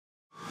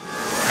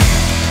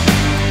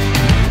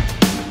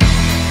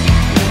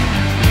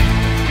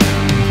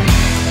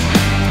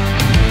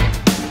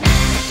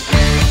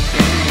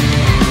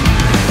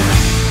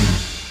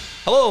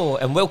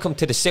and welcome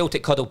to the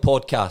Celtic Huddle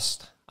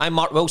Podcast. I'm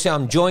Mark Wilson.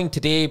 I'm joined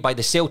today by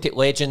the Celtic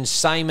legends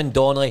Simon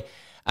Donnelly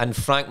and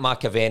Frank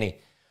McAvenny.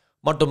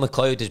 Murdo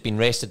McLeod has been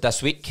rested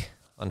this week.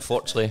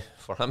 Unfortunately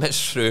for him,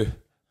 it's through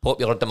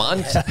popular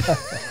demand.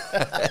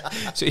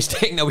 So he's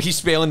taking a wee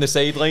spell on the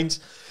sidelines.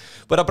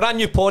 We're a brand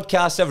new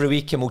podcast every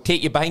week, and we'll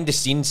take you behind the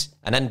scenes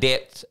and in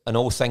depth on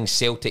all things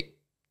Celtic.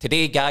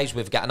 Today, guys,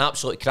 we've got an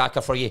absolute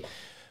cracker for you.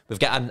 We've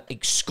got an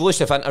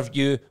exclusive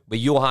interview with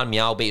Johan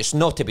Mjallby. It's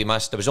not to be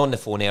missed. I was on the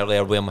phone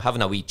earlier with him,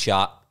 having a wee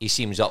chat. He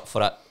seems up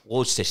for it.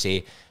 Loads to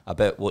say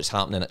about what's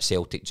happening at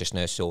Celtic just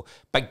now. So,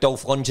 Big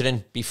Dolph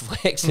Lundgren be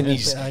flexing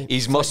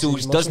his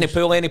muscles. Doesn't he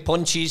pull any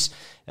punches?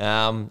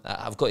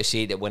 I've got to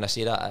say that when I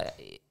say that,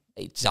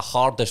 it's the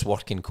hardest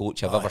working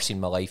coach I've ever seen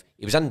in my life.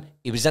 He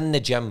was in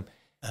the gym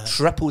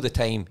triple the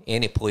time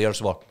any players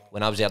were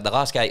when I was there. The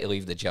last guy to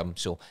leave the gym,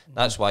 so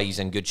that's why he's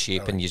in good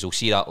shape, and you'll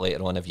see that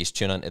later on if you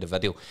tune into the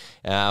video.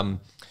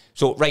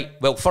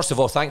 Well, first of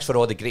all, thanks for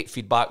all the great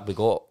feedback we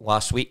got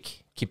last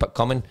week. Keep it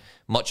coming,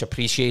 much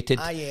appreciated.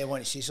 I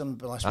want to say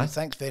something last week.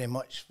 Thanks very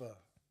much for,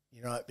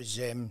 it was,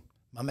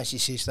 my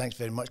missus says thanks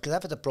very much, because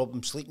I've had a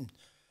problem sleeping.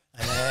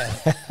 And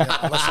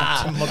I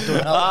listened to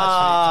Murdo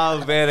last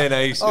week. Very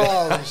nice.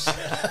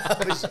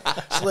 I was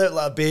slept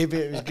like a baby.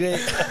 It was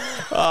great.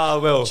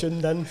 Well,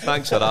 tuned in.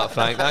 Thanks for that,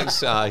 Frank. Thanks.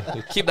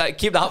 Keep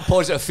that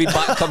positive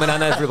feedback coming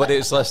in, everybody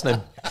that's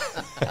listening.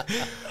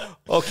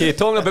 Okay,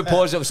 talking about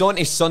positives, on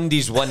to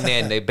Sunday's win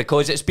then,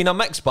 because it's been a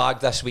mixed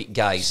bag this week,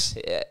 guys.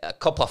 A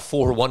couple of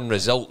 4-1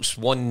 results,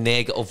 one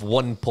negative,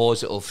 one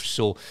positive.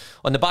 So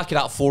on the back of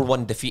that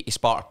 4-1 defeat to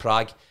Sparta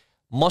Prague,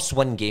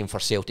 must-win game for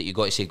Celtic, you've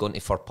got to say, going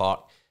to Fir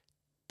Park.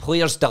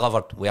 Players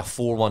delivered with a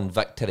 4-1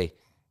 victory.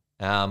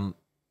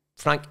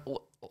 Frank,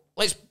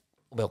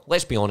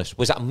 let's be honest.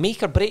 Was it a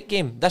make or break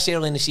game this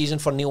early in the season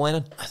for Neil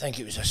Lennon? I think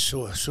it was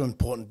so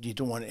important. You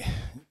don't want to,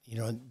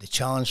 the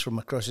challenge from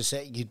across the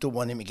city. You don't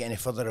want him to get any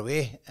further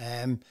away,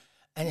 and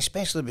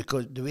especially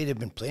because the way they've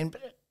been playing.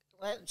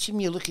 But see,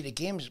 when you look at the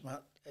games, man,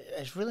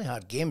 it's really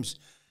hard games.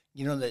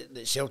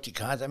 That Celtic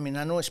had. I mean,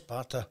 I know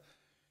Sparta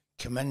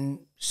come in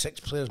 6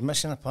 players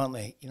missing.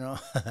 Apparently,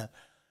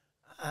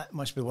 It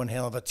must be one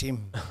hell of a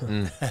team.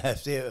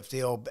 if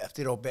they're all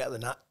better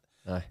than that.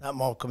 Aye. That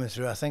mob coming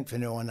through, I think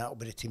from now on that'll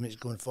be the team that's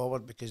going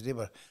forward, because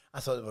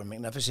I thought they were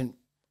magnificent.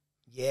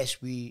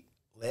 Yes, we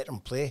let them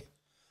play,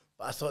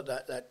 but I thought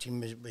that team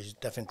was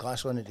different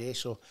class on the day.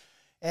 So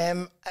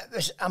it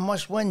was a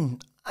must win.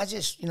 I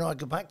just I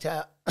go back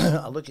to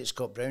I look at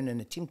Scott Brown,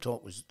 and the team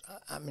talk was,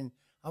 I mean,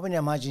 I wouldn't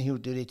imagine he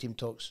would do the team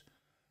talks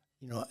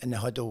in the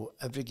huddle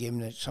every game.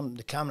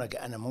 The camera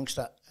got in amongst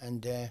that,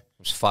 and it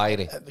was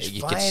fiery.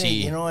 You could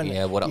see, what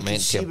it meant to him. You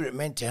could see what it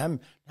meant to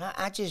him.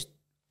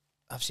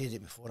 I've said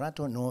it before. I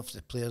don't know if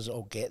the players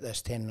all get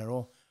this 10 in a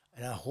row,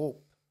 and I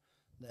hope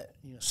that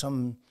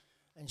some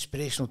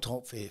inspirational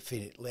talk for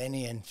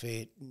Lenny and for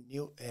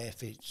Neil,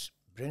 for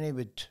Bruni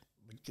would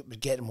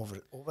get them over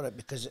it,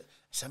 because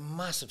it's a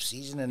massive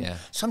season, and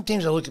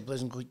sometimes I look at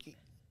players and go,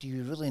 do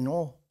you really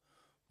know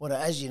what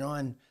it is?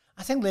 And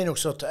I think Lenny will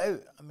sort it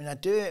out. I mean, I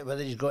do it,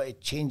 whether he's got to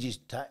change his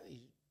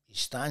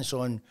stance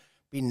on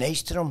being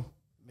nice to them,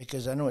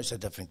 because I know it's a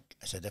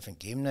different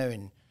game now,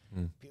 and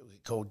people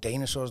get called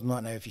dinosaurs and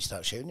that now if you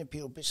start shouting at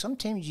people. But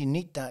sometimes you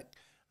need that.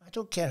 I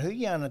don't care who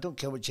you are, and I don't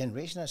care what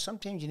generation it is.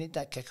 Sometimes you need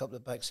that kick up the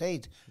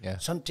backside. Yeah.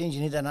 Sometimes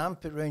you need an arm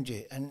put round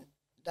you, and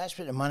that's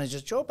what the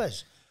manager's job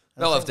is.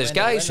 Well, if there's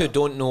guys who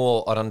don't know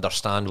or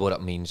understand what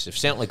it means, they've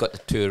certainly got the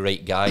two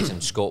right guys in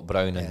Scott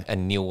Brown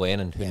and Neil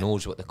Lennon, who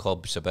knows what the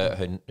club's about,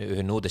 who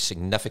know the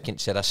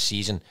significance of this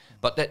season.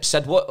 But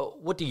Sid,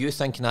 what do you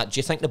think in that? Do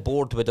you think the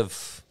board would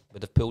have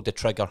pulled the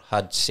trigger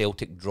had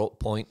Celtic drop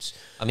points?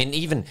 I mean,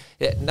 even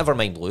never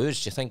mind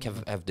lose. Do you think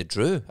if they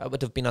drew, it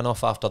would have been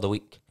enough after the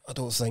week? I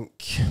don't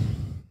think,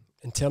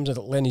 in terms of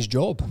Lenny's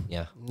job.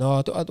 Yeah.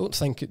 No, I don't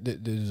think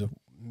that there's a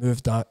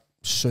move that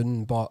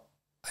soon. But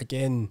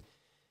again,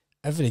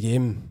 every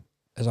game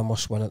is a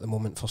must-win at the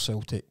moment for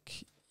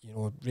Celtic.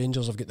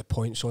 Rangers have got the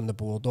points on the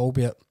board,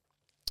 albeit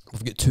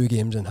we've got 2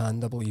 games in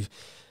hand. I believe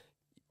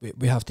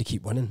we have to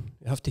keep winning.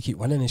 We have to keep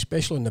winning,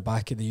 especially on the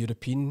back of the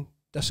European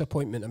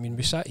disappointment. I mean,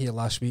 we sat here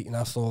last week and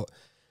I thought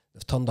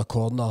they've turned a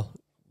corner.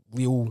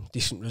 Lille,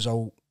 decent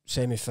result,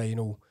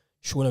 semi-final,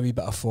 showing a wee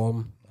bit of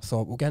form. I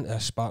thought we'll get into a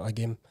Sparta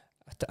game.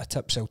 I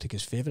tip Celtic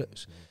as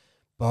favourites,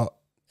 but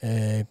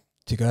to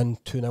go in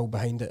 2-0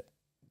 behind it,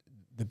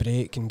 the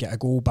break, and get a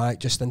goal back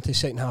just into the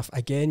second half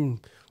again,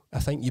 I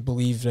think you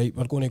believe, right,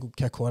 we're going to go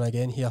kick on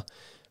again here.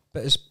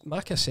 But as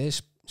Maka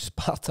says,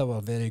 Sparta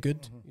were very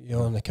good,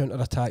 on the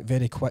counter-attack,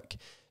 very quick.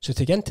 So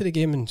to get into the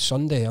game on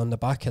Sunday on the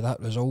back of that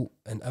result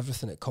and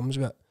everything that comes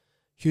with it,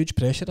 huge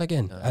pressure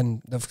again,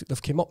 and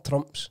they've come up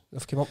trumps.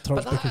 They've come up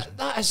trumps, because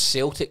that is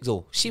Celtic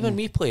though. See, when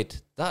we played,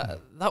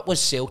 that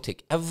was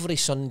Celtic every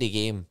Sunday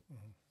game.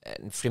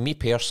 And for me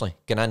personally,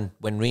 going in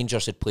when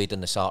Rangers had played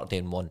on the Saturday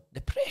and won, the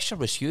pressure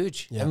was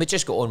huge, and we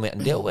just got on with it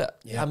and dealt with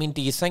it. I mean,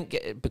 do you think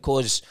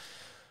because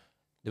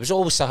There was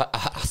always a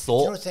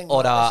thought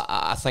or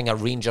a thing, a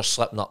Rangers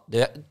slipping up.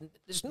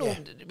 There's no,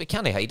 we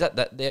can't hide it,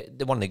 that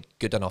they weren't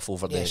good enough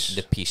over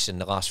the piece in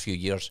the last few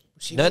years.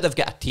 Now they've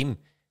got a team.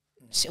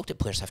 Celtic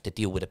players have to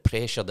deal with the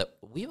pressure that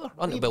we were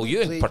under. Well,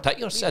 you in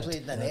particular, Sid.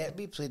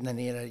 We played in an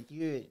era,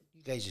 you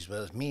guys as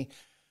well as me,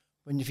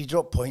 when if you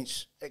drop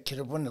points, it could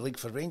have won the league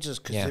for Rangers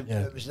because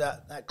it was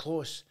that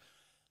close.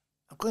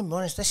 I'm going to be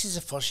honest, this is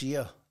the first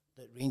year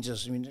that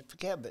Rangers, I mean,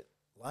 forget about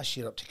last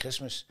year up to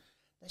Christmas.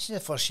 This is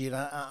the first year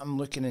I'm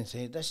looking and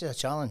saying, this is a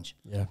challenge.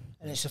 Yeah.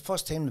 And it's the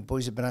first time the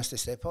boys have been asked to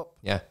step up.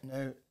 Yeah.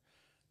 Now,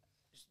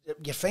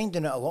 you're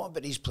finding out a lot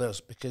about these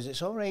players because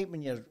it's all right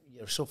when you're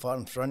so far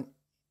in front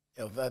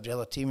of every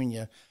other team and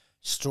you're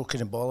stroking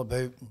the ball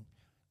about.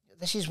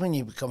 This is when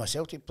you become a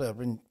Celtic player,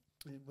 when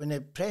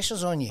the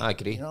pressure's on you. I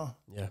agree. You know?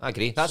 Yeah. I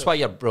agree. That's why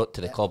you're brought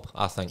to the club,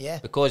 I think. Yeah.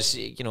 Because,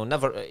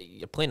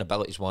 your playing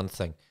ability is one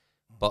thing,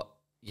 but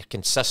your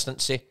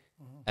consistency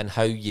and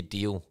how you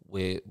deal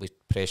with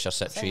pressure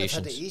situations. I think I've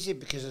had it easy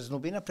because there's no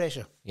been a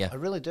pressure. Yeah. I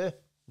really do.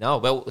 No,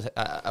 well,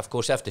 of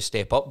course, I have to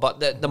step up, but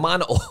the man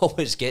that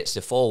always gets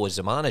the fall is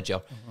the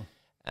manager.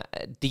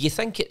 Do you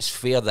think it's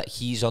fair that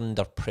he's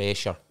under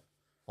pressure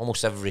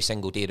almost every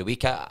single day of the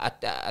week?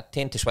 I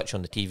tend to switch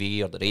on the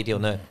TV or the radio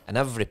now, and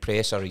every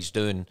presser he's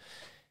doing,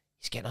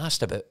 he's getting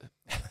asked about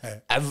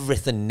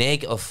everything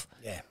negative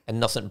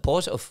and nothing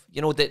positive.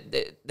 You know,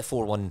 the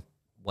 4-1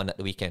 win at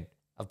the weekend.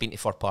 I've been to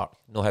Fir Park,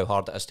 know how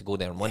hard it is to go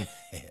there and win.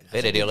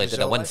 Very rarely did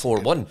I win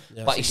 4-1,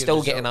 but he's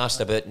still getting asked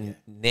about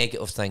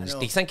negative things.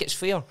 Do you think it's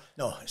fair?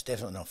 No, it's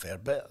definitely not fair.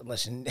 But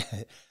listen,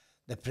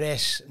 the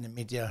press and the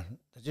media,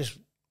 they're just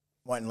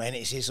wanting Lennon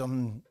to say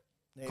something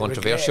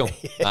controversial.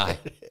 Aye.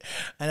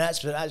 And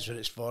that's what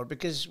it's for,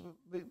 because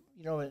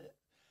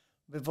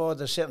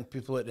there's certain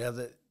people out there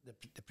that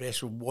the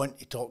press will want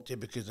to talk to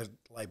because they're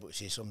liable to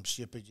say something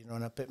stupid,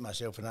 and I put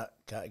myself in that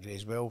category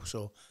as well.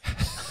 So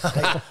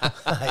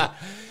I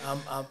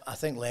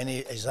think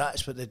Lenny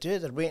that's what they do.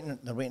 They're waiting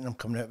him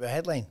coming out with a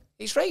headline.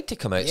 He's right to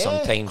come out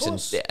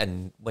sometimes,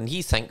 and when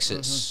he thinks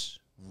it's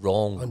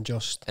wrong,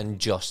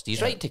 unjust,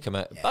 he's right to come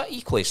out. But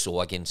equally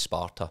so against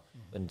Sparta.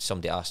 When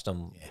somebody asked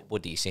him,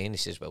 what do you say? And he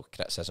says, well,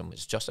 criticism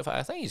is justified.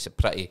 I think he's a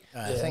pretty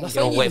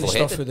level-headed.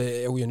 Stuff with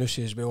the El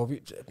Yunusi as well. I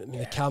mean,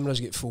 the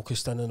cameras get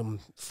focused in on him.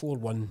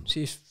 4-1.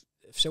 See, if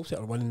Celtic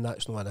are winning,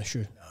 that's not an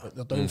issue. But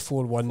they're down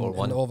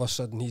 4-1, and all of a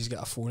sudden he's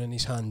got a phone in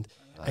his hand.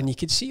 And you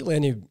could see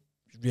Lenny's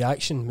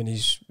reaction when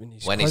he's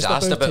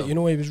asked about it. He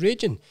was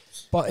raging.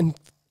 But in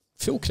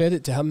full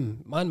credit to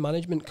him, man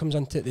management comes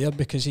into it there,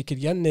 because he could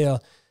get in there,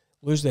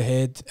 lose the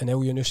head, and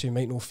El Yunusi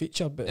might not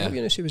feature, but El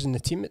Yunusi was in the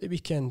team at the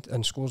weekend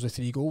and scores the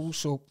 3 goals.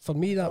 So for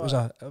me, that was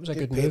a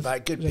good move.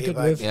 Good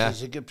move.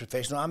 He's a good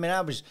professional. I mean,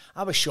 I was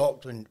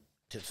shocked to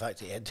the fact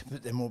that he had to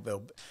put the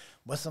mobile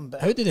with him.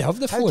 But how did he have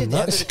the phone?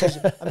 Because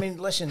I mean,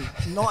 listen,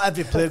 not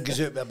every player goes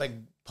out with a big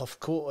puff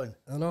coat on.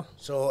 I know.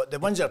 So the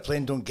ones that are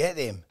playing don't get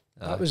them.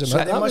 That was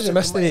a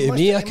mystery to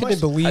me. I couldn't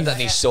believe. I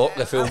didn't sock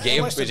the full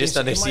game. We just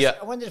didn't see it.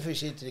 I wonder if he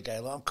said to the guy,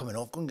 "Look, I'm coming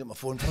off. Go and get my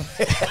phone from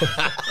me."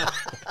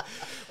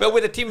 Well,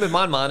 with a team with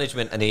man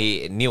management, and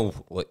Neil,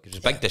 it was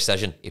a big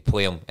decision to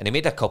play him, and he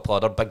made a couple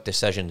other big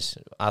decisions.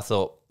 I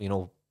thought,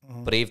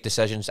 brave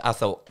decisions. I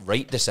thought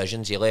right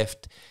decisions. He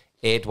left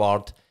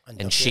Edward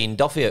and Shane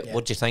Duffy out.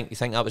 What do you think? You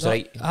think that was the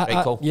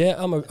right call? Yeah,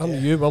 I'm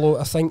with you, Willow.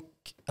 I think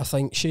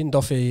Shane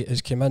Duffy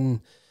has come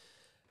in,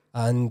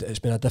 and it's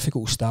been a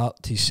difficult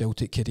start to his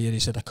Celtic career.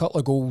 He's had a couple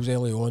of goals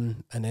early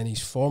on, and then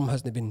his form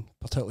hasn't been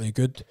particularly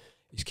good.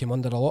 He's come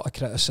under a lot of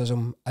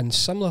criticism, and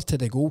similar to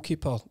the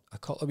goalkeeper a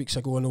couple of weeks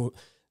ago, I know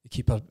the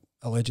keeper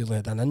allegedly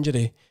had an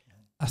injury.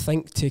 I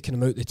think taking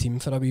him out the team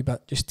for a wee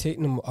bit, just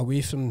taking him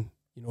away from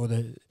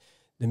the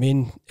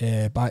main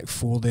back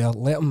four there,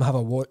 let him have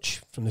a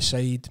watch from the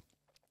side,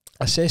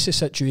 assess the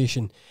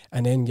situation,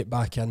 and then get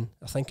back in.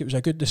 I think it was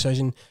a good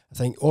decision. I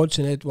think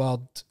Odsonne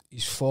Edouard,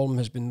 his form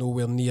has been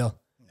nowhere near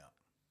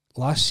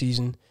last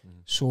season.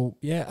 So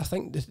yeah, I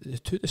think the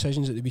two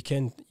decisions at the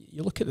weekend,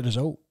 you look at the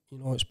result,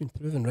 it's been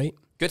proven right.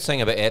 Good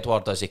thing about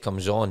Edward is he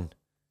comes on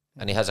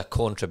and he has a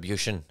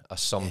contribution of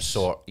some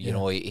sort.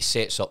 He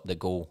sets up the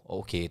goal.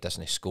 Okay, he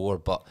doesn't score,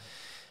 but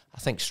I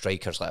think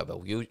strikers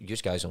you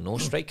guys will know,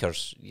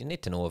 strikers, you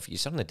need to know if you're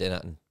certainly doing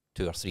it in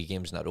 2 or 3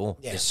 games in a row.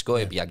 There's got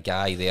to be a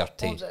guy there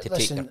to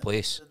take their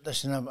place.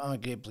 Listen, I'm a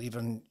great believer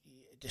in,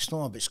 it's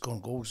not about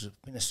scoring goals.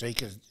 Being a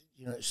striker,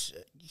 you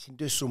can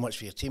do so much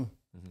for your team.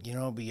 But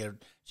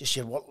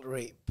your work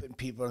rate, putting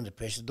people under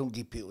pressure. Don't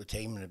give people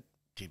time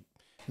to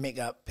make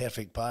that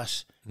perfect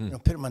pass.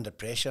 Put them under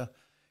pressure.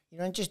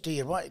 And just do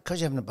your work.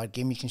 Because you're having a bad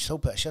game, you can still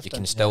put a shift in. You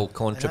can still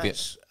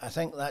contribute. I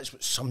think that's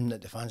what something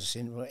that the fans are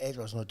saying. Well,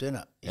 Edward's not doing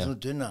it. He's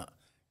not doing that.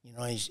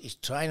 He's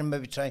trying and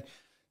maybe trying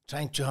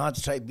too hard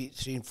to try to beat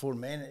 3 and 4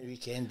 men at the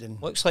weekend. And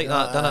looks like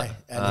that, doesn't it?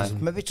 And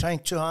he's maybe trying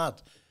too hard.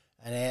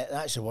 And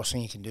that's the worst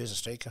thing you can do as a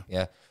striker.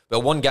 Yeah.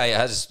 Well, one guy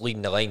is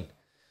leading the line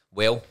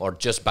or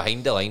just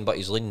behind the line, but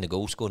he's leading the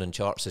goal scoring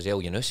charts as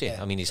El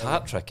Yunusi. I mean, his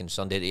hat-trick on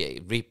Sunday,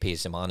 it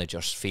repays the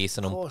manager's faith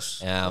in him. Of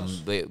course.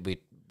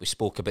 We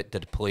spoke about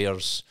the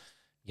players,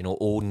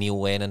 old Neil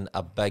Lennon,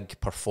 a big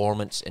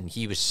performance, and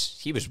he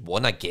was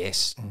one, I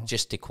guess,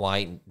 just to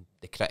quiet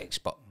the critics.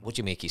 But what do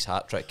you make his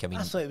hat trick? I mean,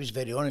 I thought he was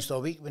very honest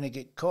all week when he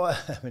get caught.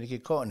 When he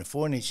get caught on the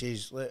phone, he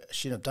says, "Look, I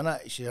shouldn't have done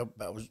it." He said,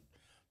 "But I was."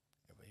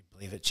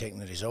 Believe it, checking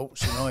the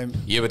results.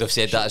 You would have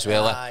said that as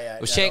well. I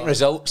was checking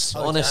results.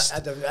 Honest.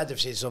 I'd have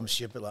said something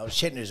stupid like I was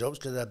checking the results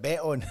because I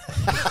bet on.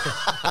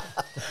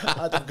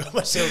 I'd have got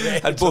myself ready.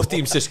 Had both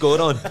teams to score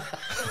on.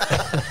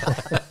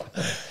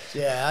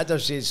 Yeah, I'd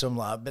have said something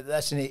like that. But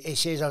listen, he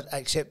says I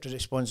accept the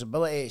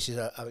responsibility. He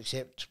says I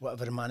accept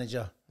whatever the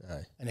manager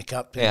and the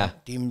captain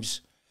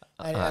deems.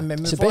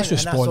 It's the best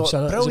response.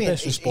 Brilliant.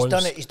 It's the best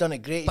response. He's done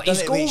it great. But He's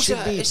his done it goals,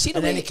 it should be,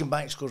 and then he way, came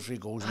back and scored 3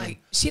 goals.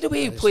 See the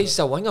way he plays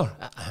the winger.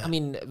 I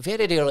mean,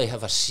 very rarely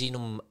have I seen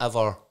him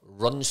ever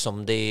run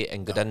someday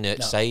and go down the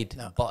outside.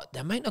 No. But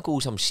the amount of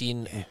goals I'm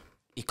seeing,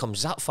 he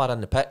comes that far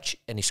on the pitch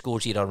and he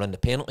scores either around the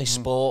penalty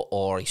spot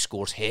or he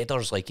scores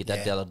headers like he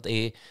did the other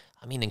day.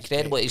 I mean,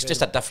 incredible. He's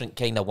just a different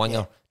kind of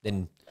winger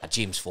than a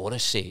James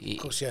Forrest, say.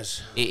 Of course he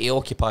is. He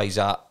occupies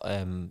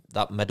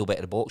that middle bit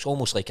of the box,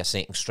 almost like a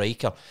second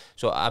striker.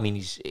 So, I mean,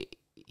 he's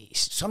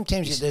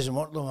sometimes it doesn't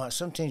work though, Matt.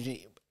 Sometimes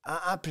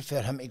I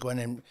prefer him to go in,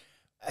 and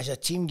as a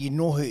team, you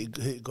know who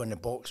to go in the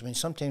box. I mean,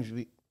 sometimes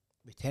we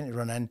tend to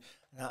run in.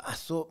 And I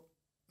thought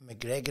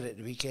McGregor at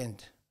the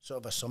weekend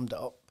sort of summed it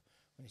up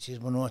when he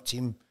says, "We're not a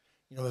team.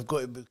 We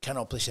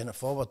cannot play centre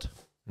forward."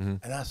 And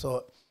I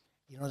thought,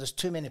 there's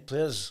too many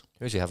players.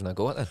 Who's he having a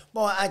go at then?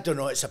 Well, I don't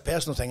know. It's a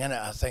personal thing, isn't it?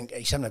 I think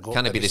he's having a go.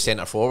 Can it be the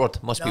centre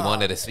forward? Must be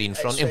one of the 3 in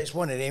front of him. It's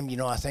one of them.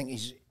 I think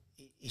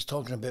he's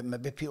talking about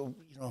maybe people,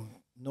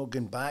 no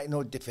going back,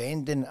 no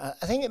defending.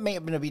 I think it might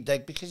have been a wee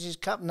dig because he's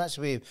captain. That's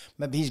the way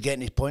maybe he's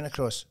getting his point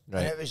across.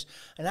 Right.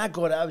 And I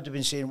got it. I would have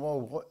been saying,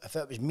 well, if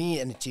it was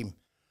me in the team,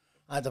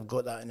 I'd have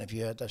got that in the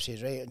view. I'd have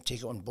said, right, and take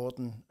it on board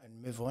and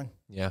move on.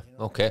 Yeah,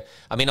 okay.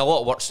 I mean, a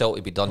lot of work still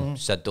to be done,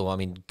 Sid, though. I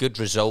mean, good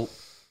result.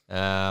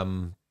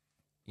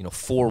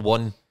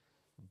 4-1,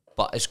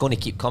 but it's going to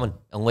keep coming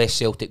unless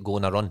Celtic go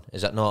on a run,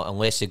 is it not?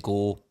 Unless they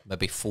go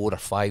maybe 4 or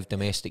 5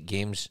 domestic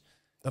games.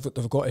 They've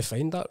got to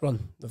find that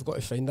run. I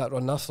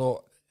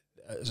thought,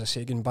 as I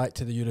say, going back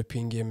to the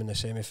European game in the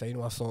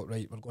semi-final, I thought,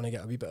 right, we're going to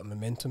get a wee bit of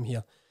momentum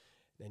here.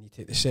 Then you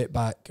take the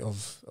setback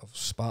of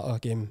Sparta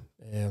game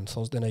on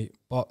Thursday night,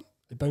 but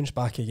they bounce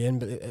back again.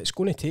 But it's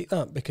going to take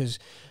that because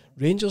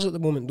Rangers at the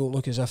moment don't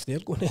look as if they're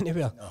going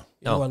anywhere.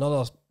 No.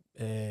 Another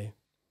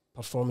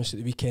performance at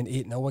the weekend,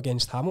 8-0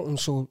 against Hamilton.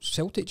 So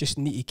Celtic just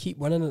need to keep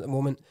winning at the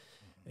moment.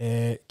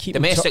 Keep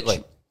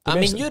domestically. I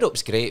mean,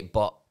 Europe's great,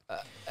 but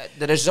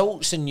the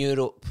results in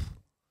Europe,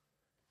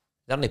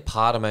 they're not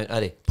paramount, are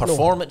they?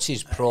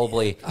 Performances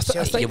probably, I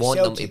think you want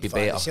Celtic them to be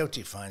better.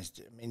 Celtic fans,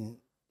 I mean,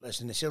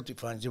 listen, the Celtic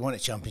fans, they want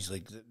the Champions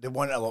League. They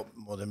want a lot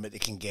more than what they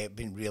can get,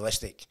 being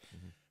realistic.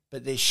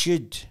 But they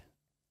should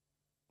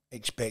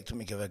expect them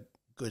to give a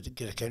good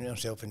account of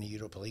themselves in the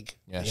Europa League.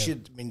 They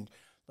should. I mean,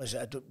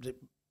 listen,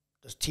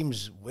 there's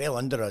teams well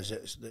under us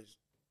that's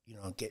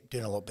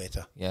doing a lot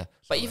better. Yeah,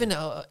 but even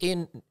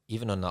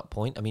on that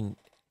point, I mean,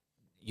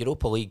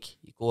 Europa League,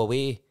 you go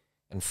away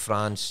in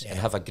France and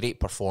have a great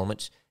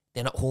performance.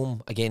 Then at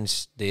home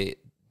against the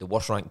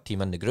worst ranked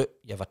team in the group,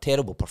 you have a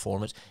terrible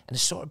performance, and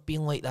it's sort of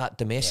been like that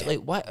domestically.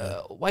 Why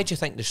do you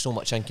think there's so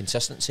much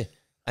inconsistency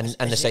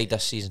in the side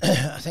this season?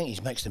 I think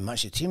he's mixed and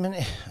matched the team,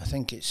 isn't he? I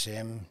think it's.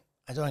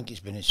 I don't think it's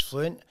been as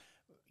fluent.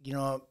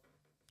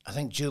 I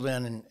think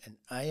Julian and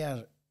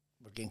Ayer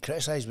were getting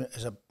criticised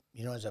as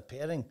a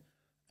pairing,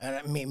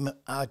 and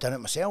I've done it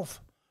myself.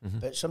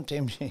 But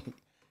sometimes you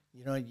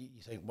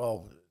think,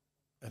 well,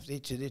 if they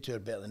two are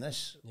better than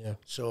this,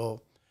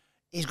 so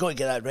he's got to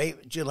get that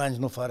right. Julian's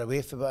not far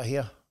away from about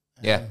here.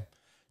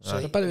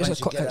 So but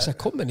it's a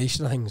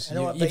combination of things.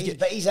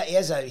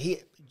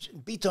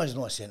 Beaton's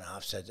not a centre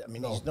half, Sid. I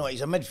mean, he's not.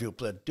 He's a midfield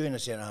player doing a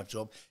centre half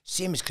job,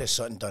 same as Chris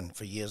Sutton done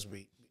for years.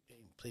 We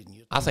played in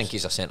Europe. I think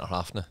he's a centre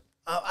half now.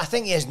 I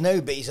think he is now,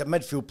 but he's a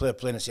midfield player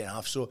playing a centre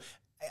half. So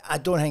I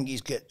don't think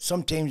he's got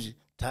sometimes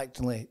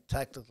tactically.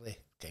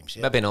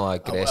 Maybe not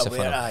aggressive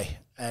enough.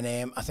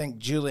 And I think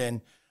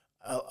Julian,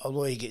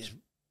 although he gets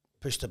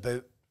pushed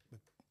about the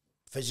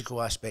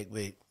physical aspect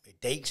with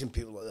Dykes and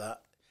people like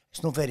that,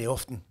 it's not very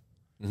often.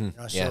 And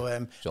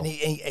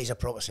he's a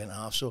proper centre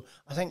half. So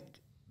I think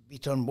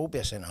Beaton will be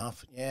a centre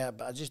half. Yeah,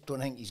 but I just don't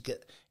think he's got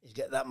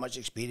that much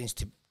experience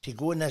to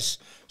go in this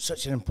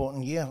such an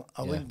important year.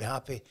 I wouldn't be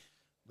happy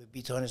with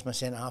Beaton as my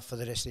centre half for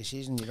the rest of the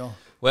season.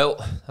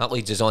 Well, that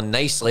leads us on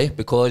nicely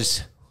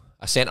because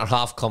a centre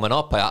half coming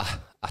up, a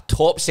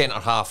top centre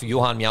half,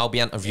 Johan Mjallby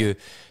interview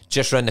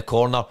just round the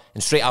corner,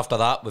 and straight after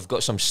that we've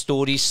got some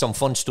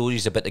fun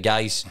stories about the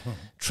guys'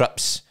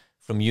 trips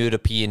from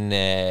European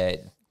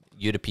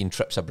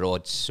trips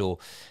abroad, so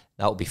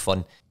that'll be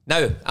fun.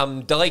 Now,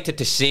 I'm delighted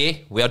to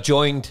say we are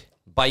joined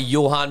by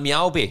Johan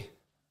Mjallby,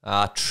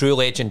 a true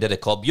legend of the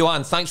club.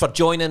 Johan, thanks for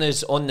joining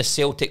us on the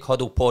Celtic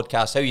Huddle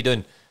podcast. How are you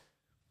doing?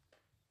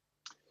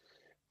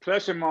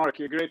 Pleasure, Mark.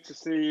 Great to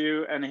see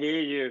you and hear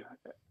you.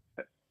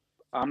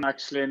 I'm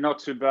actually not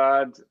too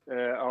bad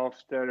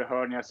after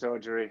hernia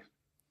surgery.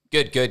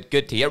 Good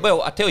to hear.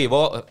 Well, I tell you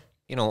what,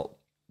 you know,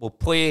 we'll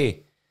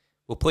play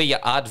your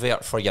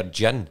advert for your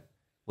gin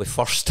with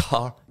First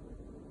Star.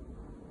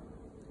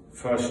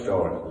 First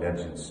Star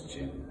Legends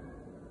Gin,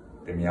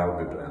 the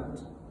Mjallby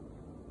blend.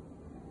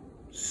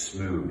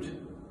 Smooth,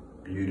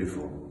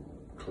 beautiful,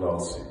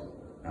 classy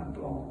and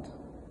blonde.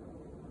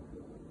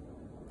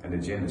 And the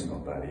gin is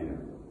not bad either.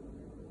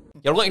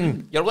 You're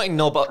looking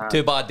not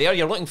too bad there.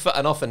 You're looking fit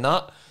enough in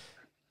that.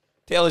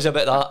 Tell us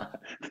about that.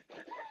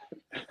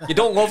 You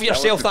don't love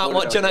yourself that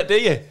much in it, do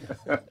you?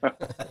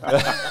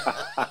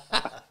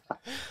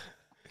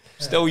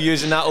 Still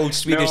using that old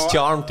Swedish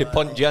charm to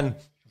punch in.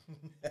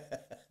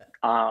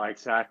 Ah,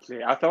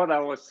 exactly. I thought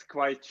that was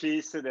quite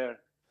cheesy there,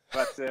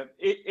 but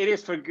it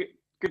is for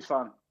good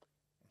fun.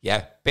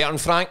 Yeah, better than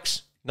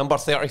Frank's, number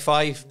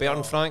 35, better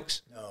than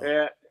Frank's.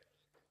 No.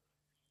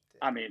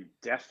 I mean,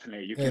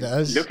 definitely. You can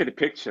is. look at the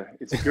picture.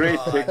 It's a great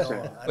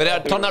picture.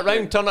 Turn it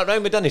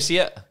round. We didn't see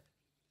it.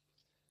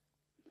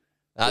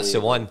 That's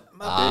the one.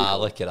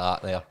 Look at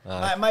that there.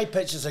 My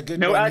picture's a good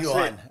one, actually,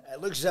 Johan.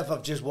 It looks as if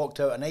I've just walked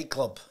out a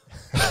nightclub.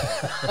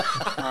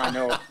 I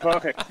know.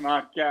 Perfect,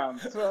 Mark.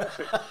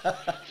 Perfect.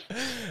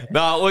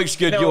 No, it looks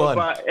good, Johan.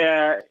 But,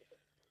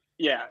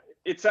 yeah,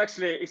 it's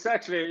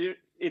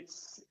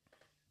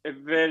a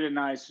very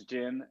nice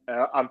gin.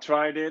 I've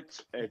tried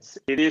it.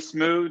 It is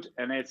smooth,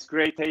 and it's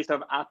great taste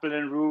of apple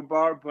and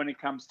rhubarb when it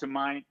comes to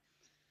mine.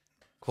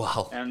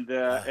 Wow. And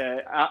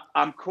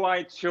I'm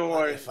quite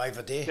sure 5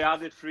 a day. the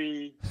other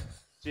 3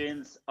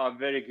 gins are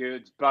very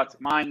good, but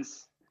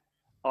mine's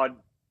are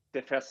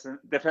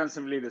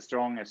defensively the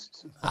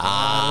strongest.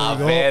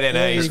 Very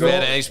nice, very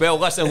nice. Well,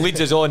 listen,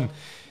 leads us on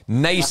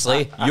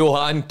nicely,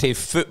 Johan, to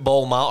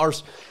football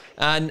matters.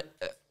 And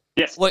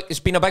yes, look, it's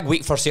been a big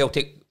week for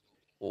Celtic.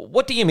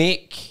 What do you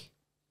make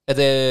of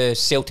the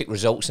Celtic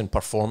results and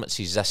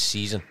performances this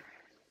season?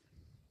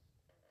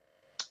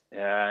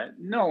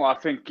 No, I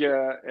think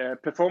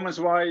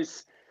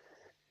performance-wise,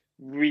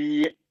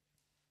 we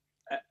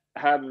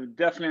have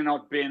definitely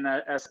not been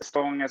as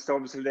strong as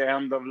obviously the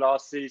end of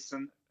last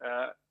season.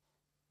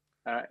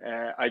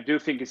 I do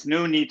think it's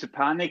no need to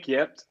panic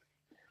yet,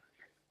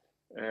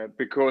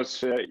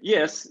 because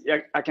yes,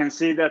 I can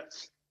see that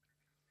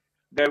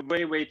they're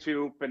way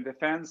too open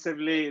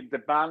defensively. The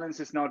balance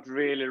is not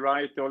really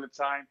right all the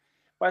time,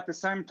 but at the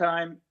same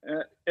time,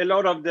 a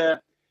lot of the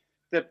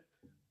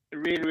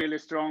really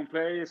strong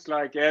players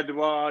like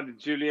Edouard,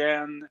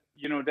 Julien,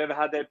 they've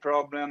had their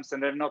problems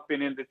and they've not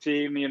been in the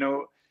team,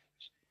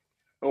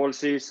 all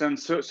season.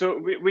 So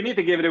we need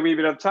to give it a wee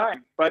bit of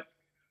time. But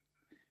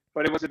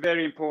it was a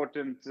very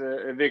important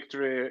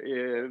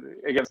victory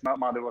against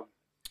Motherwell.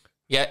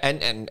 Yeah,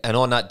 and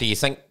on that, do you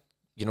think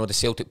the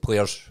Celtic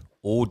players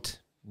owed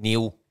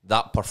Neil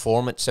that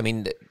performance? I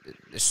mean,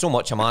 there's so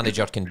much a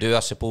manager can do,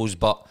 I suppose,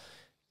 but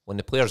when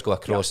the players go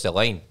across the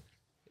line,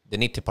 they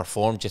need to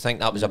perform. Do you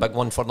think that was a big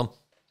one for them?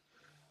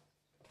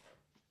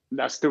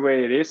 That's the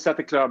way it is at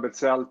the club at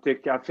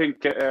Celtic. I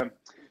think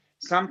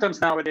sometimes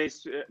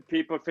nowadays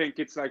people think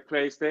it's like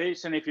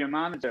PlayStation if you're a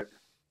manager.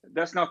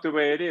 That's not the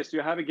way it is.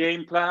 You have a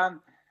game plan.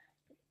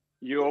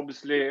 You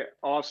obviously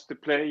ask the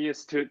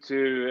players to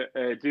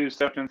do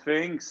certain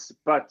things.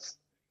 But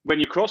when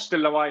you cross the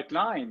white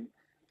line,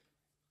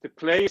 the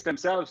players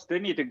themselves, they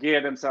need to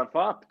gear themselves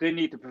up. They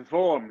need to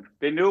perform.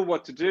 They know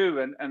what to do.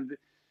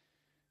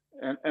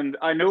 And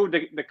I know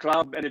the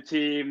club and the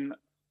team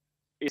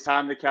is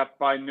handicapped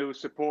by no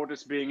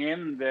supporters being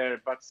in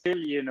there, but still,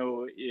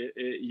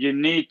 you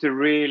need to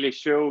really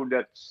show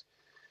that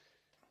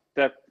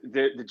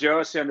the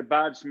jersey and the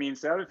badge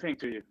means everything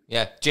to you.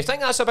 Yeah. Do you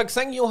think that's a big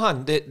thing,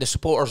 Johan? The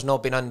supporters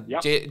not being in.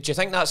 Yep. Do you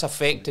think that's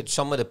affected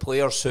some of the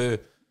players who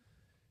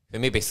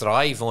maybe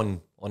thrive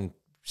on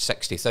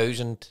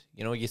 60,000?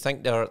 You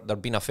think they're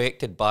being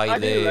affected by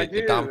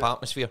the damp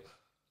atmosphere?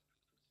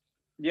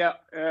 Yeah,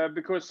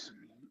 because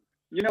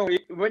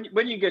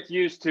when you get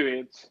used to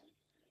it,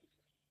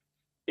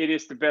 it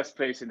is the best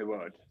place in the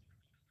world.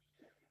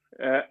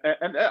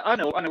 And I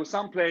know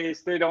some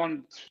players they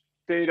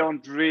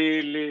don't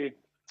really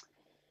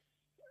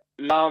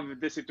love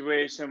the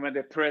situation when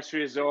the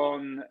pressure is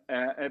on,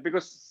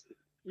 because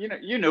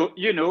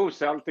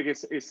Celtic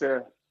is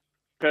a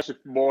pressure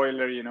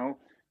boiler.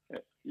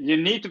 You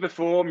need to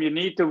perform, you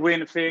need to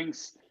win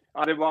things,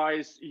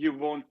 otherwise you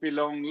won't be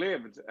long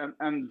lived.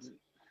 And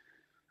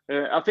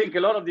I think a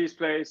lot of these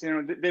players,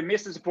 they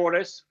miss the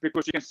supporters,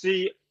 because you can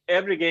see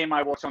every game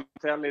I watch on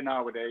telly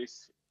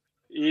nowadays,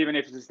 even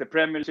if it's the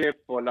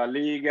Premiership or La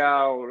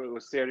Liga or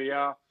Serie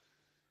A,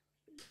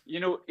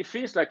 it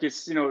feels like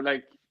it's,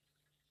 like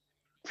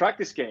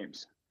practice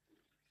games.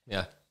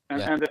 Yeah.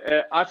 And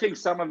I think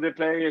some of the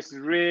players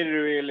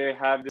really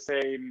have the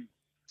same,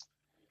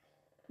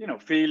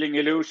 feeling,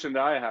 illusion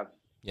that I have.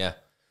 Yeah.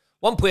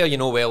 One player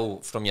well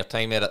from your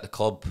time there at the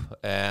club,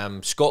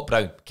 Scott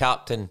Brown,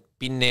 captain,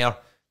 been there,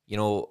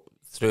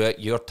 throughout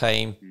your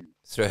time,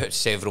 throughout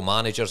several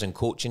managers and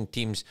coaching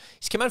teams.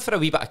 He's come in for a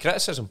wee bit of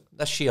criticism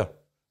this year.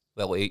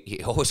 Well,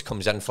 he always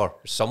comes in for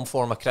some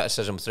form of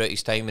criticism throughout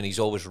his time, and he's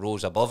always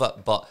rose above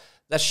it. But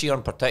this year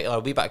in particular, a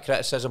wee bit of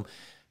criticism.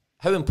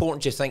 How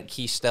important do you think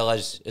he still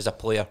is as a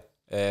player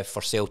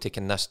for Celtic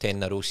in this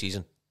 10-in-a-row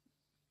season?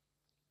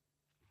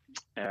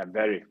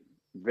 Very,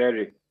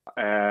 very.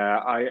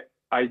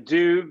 I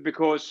do,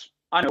 because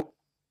I know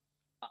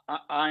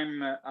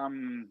I'm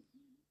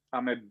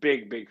a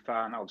big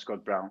fan of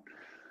Scott Brown.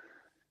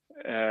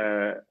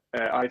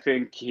 I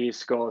think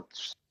he's got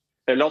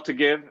a lot to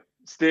give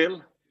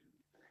still.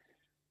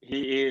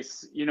 He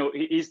is,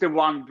 he's the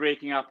one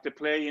breaking up the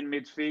play in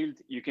midfield.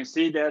 You can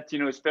see that,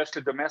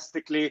 especially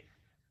domestically,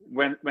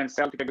 when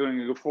Celtic are going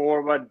to go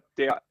forward,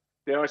 they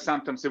are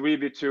sometimes a wee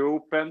bit too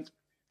open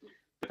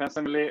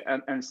defensively,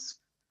 and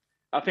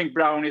I think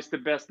Brown is the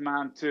best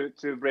man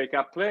to break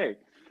up play.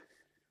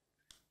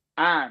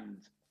 And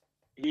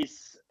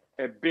he's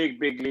a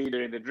big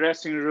leader in the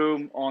dressing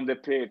room, on the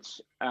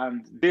pitch.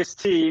 And this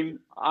team,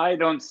 I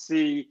don't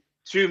see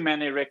too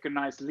many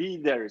recognized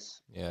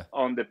leaders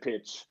on the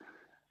pitch.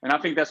 And I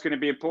think that's going to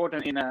be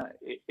important in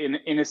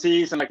a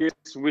season like this,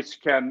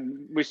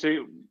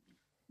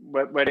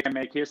 where they can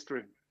make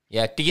history.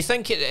 Yeah. Do you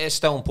think it's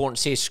still important,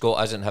 say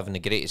Scott isn't having the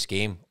greatest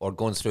game or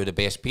going through the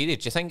best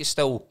period? Do you think it's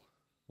still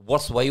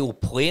worthwhile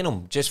playing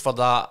him just for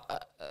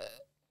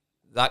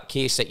that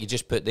case that you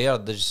just put there?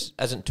 There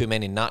isn't too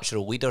many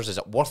natural leaders. Is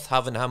it worth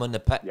having him on the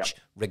pitch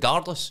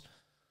regardless?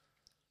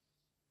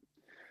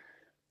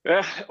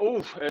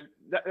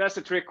 That's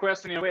a trick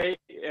question in a way.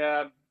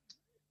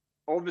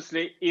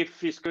 Obviously, if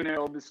he's going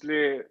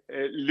to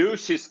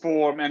lose his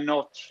form and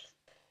not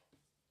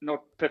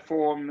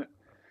perform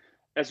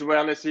as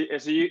well as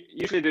he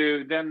usually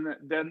do, then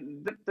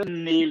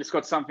Neil's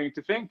got something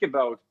to think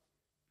about.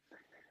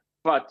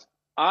 But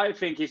I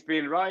think he's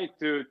been right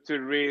to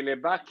really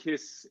back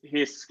his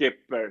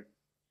skipper,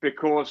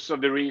 because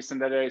of the reason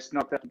that there is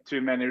not that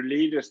too many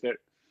leaders there.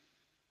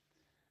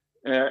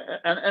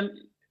 And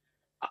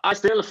I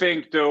still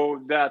think,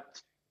 though,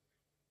 that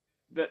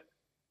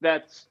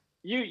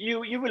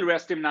you will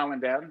rest him now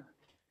and then.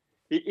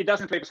 He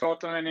doesn't play for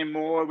Scotland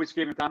anymore, which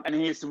gives him time, and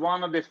he's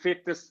one of the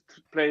fittest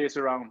players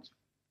around.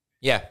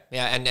 Yeah,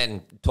 and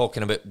then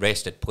talking about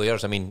rested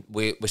players, I mean,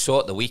 we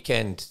saw at the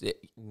weekend that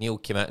Neil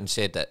came out and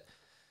said that,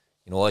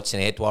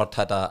 Odsonne Edouard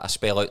had a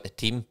spell out the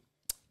team,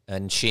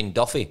 and Shane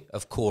Duffy,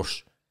 of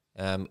course,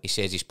 he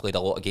says he's played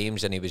a lot of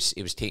games and he was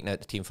taken out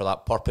the team for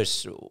that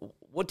purpose.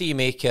 What do you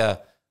make of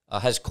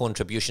his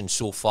contribution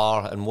so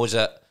far, and was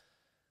it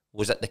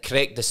the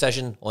correct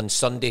decision on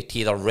Sunday to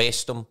either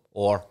rest him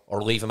or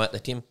leave him at the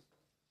team?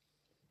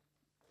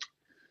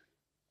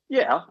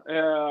 Yeah,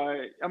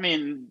 I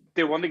mean,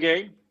 they won the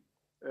game.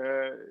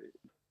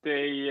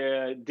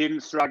 They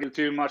didn't struggle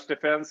too much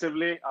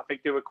defensively. I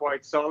think they were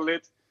quite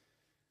solid.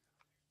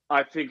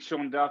 I think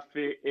Sean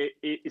Duffy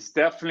is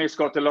definitely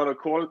got a lot of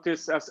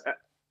qualities as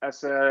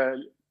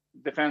a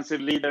defensive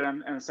leader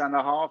and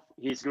centre half.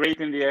 He's great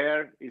in the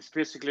air. He's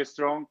physically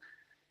strong.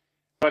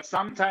 But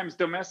sometimes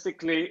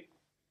domestically,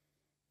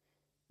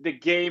 the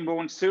game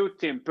won't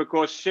suit him,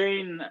 because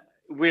Shane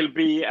will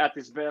be at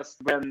his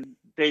best when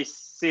they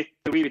sit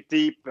a little bit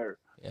deeper.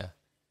 Yeah.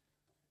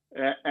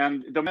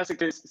 And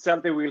domestically,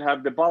 Celtic will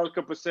have the bulk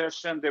of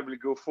possession. They will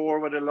go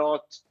forward a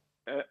lot.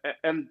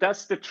 And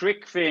that's the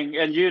trick thing.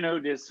 And you know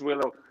this,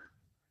 Willow,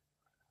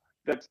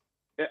 that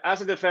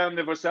as a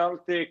defender for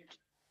Celtic,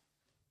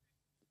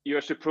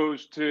 you're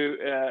supposed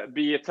to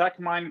be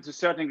attack-minded to a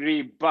certain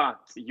degree,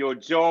 but your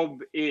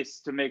job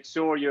is to make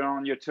sure you're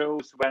on your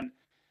toes when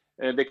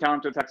the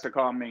counter-attacks are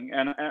coming.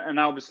 And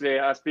obviously,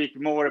 I speak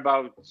more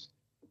about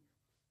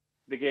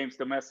the games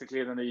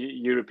domestically than the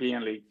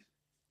European League.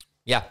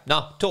 Yeah,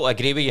 no, totally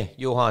agree with you,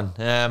 Johan.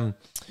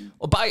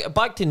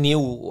 Back to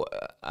Neil.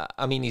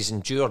 I mean, he's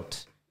endured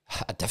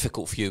a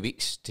difficult few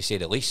weeks, to say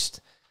the least.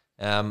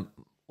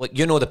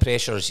 The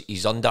pressures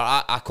he's under.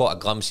 I caught a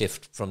glimpse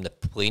from the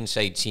playing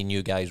side, seeing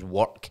you guys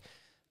work.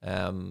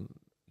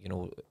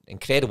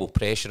 Incredible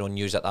pressure on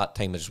you at that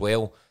time as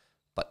well.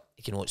 But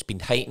it's been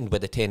heightened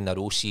with the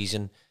 10-in-a-row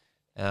season.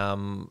 I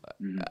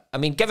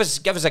mean, give us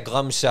a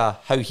glimpse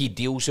of how he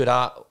deals with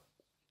that,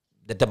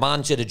 the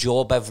demands of the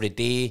job every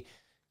day,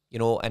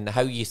 and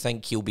how you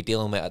think he'll be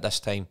dealing with it at this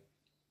time.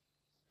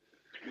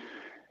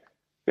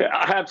 Yeah,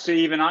 I have to say,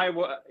 even I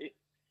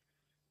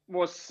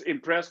was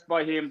impressed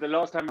by him the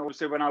last time,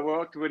 obviously, when I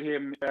worked with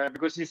him,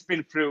 because he's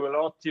been through a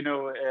lot,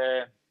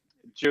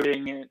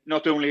 during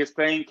not only his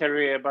playing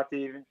career, but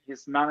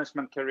his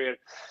management career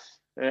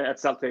at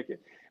Celtic.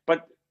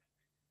 But,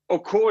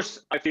 of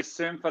course, I feel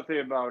sympathy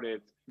about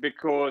it,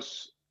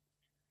 because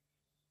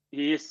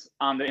he is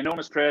under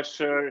enormous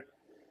pressure.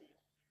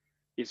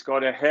 He's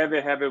got a heavy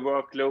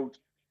workload.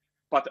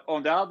 But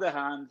on the other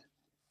hand,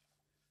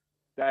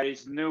 there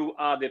is no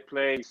other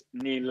place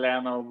Neil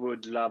Lennon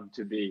would love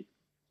to be.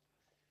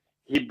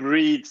 He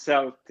breathes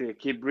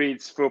Celtic. He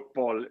breathes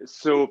football.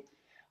 So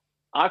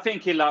I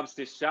think he loves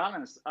this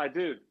challenge. I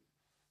do.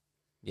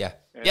 Yeah.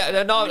 He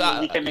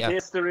can make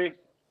history.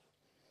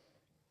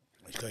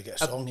 He's got to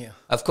get a song here.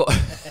 Of course.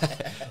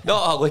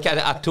 No, look,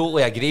 I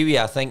totally agree with you.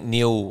 I think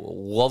Neil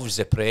loves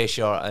the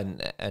pressure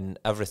and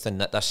everything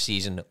that this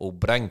season will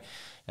bring.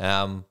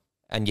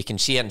 And you can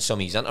see it in some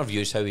of his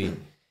interviews how he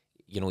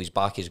his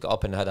back, he's got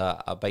up and had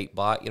a bite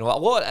back.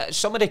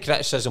 Some of the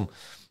criticism,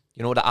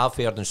 that I've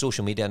heard on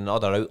social media and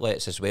other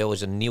outlets as well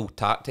is on Neil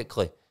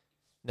tactically.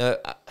 Now,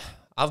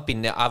 I've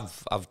been there,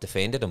 I've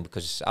defended him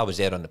because I was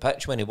there on the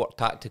pitch when he worked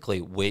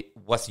tactically with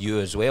you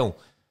as well.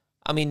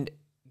 I mean,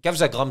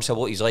 gives a glimpse of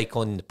what he's like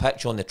on the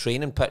pitch, on the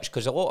training pitch,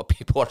 because a lot of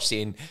people are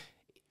saying,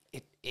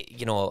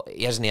 he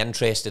isn't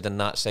interested in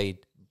that side.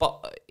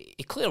 But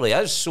he clearly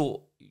is,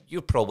 so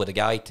you're probably the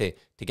guy to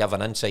give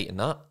an insight in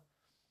that.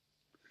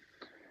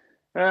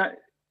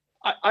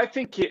 I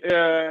think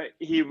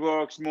he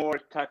works more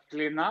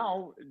tactically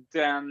now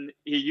than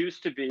he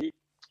used to be.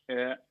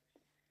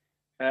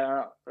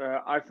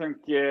 I think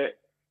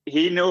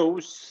he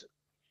knows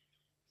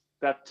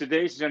that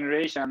today's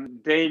generation,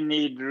 they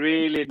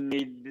really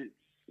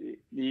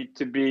need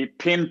to be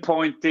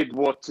pinpointed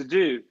what to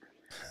do,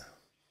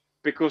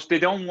 because they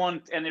don't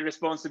want any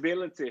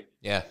responsibility.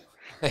 Yeah.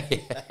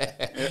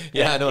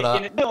 Yeah, I know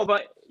that. No,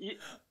 but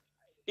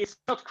it's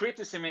not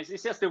criticism.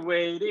 It's just the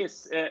way it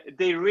is.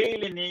 They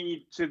really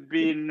need to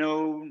be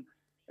known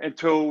and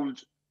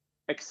told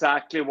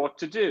exactly what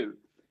to do.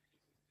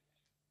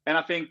 And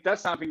I think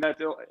that's something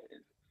that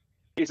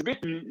is a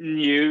bit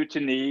new to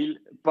Neil.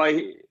 But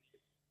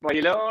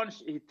he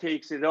learns, he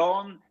takes it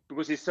on,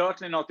 because he's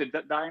certainly not a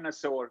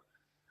dinosaur.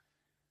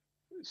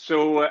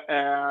 So,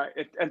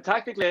 and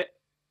tactically,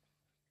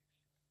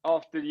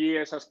 after the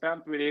years I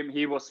spent with him,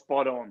 he was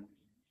spot on.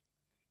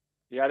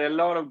 He had a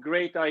lot of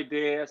great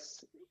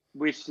ideas,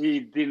 which he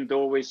didn't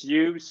always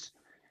use,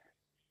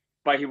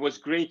 but he was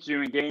great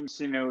during games,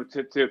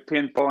 to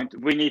pinpoint,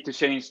 we need to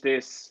change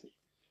this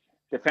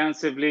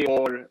defensively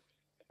or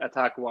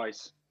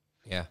attack-wise.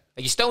 Yeah.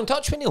 Are you still in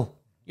touch with Neil?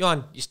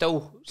 Johan, you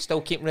still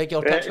keeping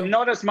regular touch with him?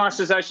 Not as much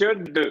as I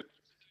should do.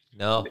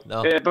 No.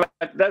 But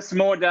that's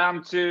more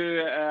down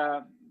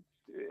to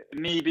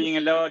me being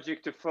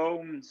allergic to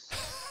phones.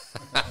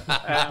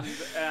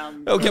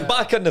 Well, get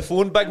back on the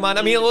phone, big man.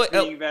 I mean, look,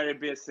 being very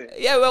busy.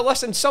 Yeah, well,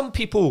 listen, some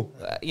people,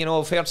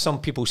 I've heard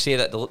some people say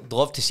that they'd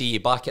love to see you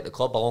back at the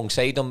club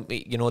alongside them.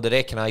 They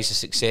recognise the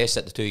success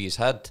that the two of you's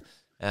had.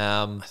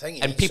 And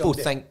people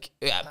think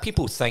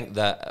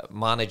that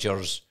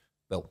managers,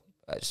 well,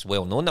 it's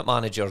well known that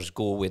managers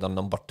go with their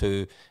number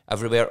two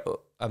everywhere.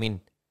 I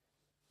mean,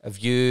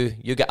 if you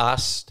get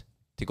asked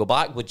to go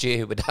back, would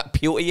that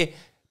appeal to you?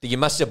 Do you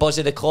miss the buzz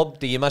of the club?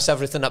 Do you miss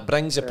everything that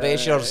brings the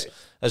pressures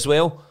as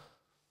well?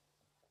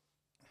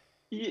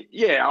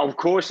 Yeah, of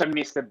course I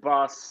miss the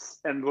buzz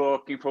and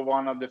working for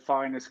one of the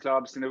finest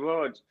clubs in the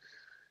world.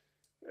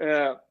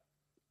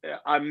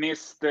 I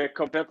miss the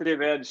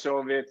competitive edge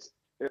of it.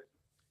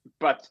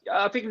 But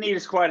I think Neil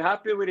is quite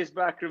happy with his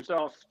backroom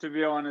stuff, to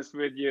be honest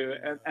with you.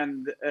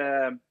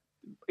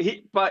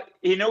 But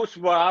he knows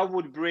what I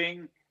would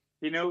bring.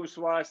 He knows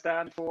what I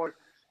stand for.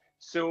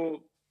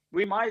 So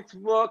we might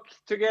work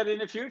together in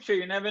the future.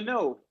 You never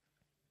know.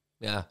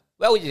 Yeah.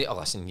 Well,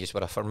 listen, you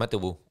were a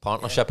formidable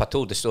partnership. Yeah. I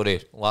told the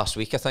story last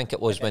week, I think it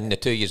was, when the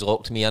two of you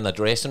locked me in a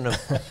dressing room.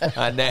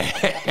 And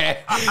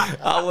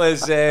that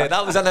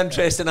was an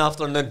interesting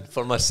afternoon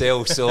for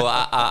myself. So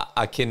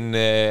I can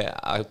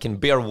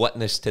bear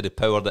witness to the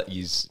power that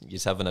you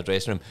have in a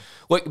dressing room.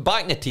 Look,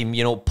 back in the team,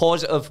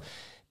 positive.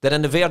 They're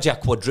in the verge of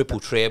a quadruple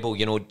treble,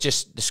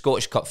 just the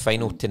Scottish Cup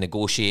final to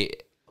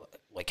negotiate.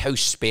 Like, how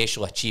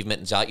special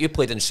achievement is that? You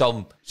played in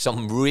some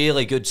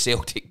really good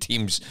Celtic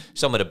teams,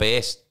 some of the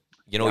best.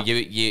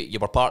 You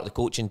were part of the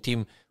coaching team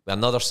with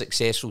another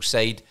successful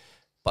side,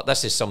 but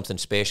this is something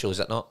special, is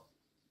it not?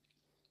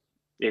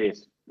 It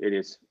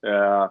is.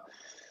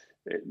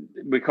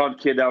 We can't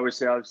kid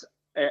ourselves.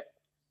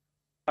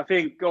 I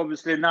think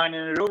obviously 9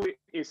 in a row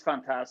is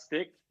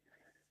fantastic.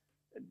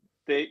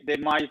 They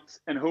might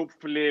and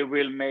hopefully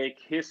will make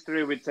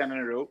history with 10 in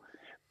a row,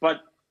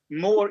 but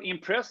more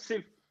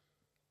impressive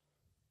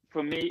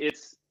for me,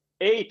 it's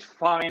 8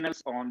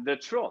 finals on the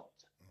trot.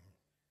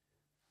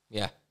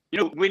 Yeah.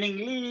 Winning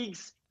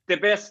leagues, the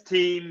best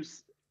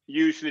teams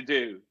usually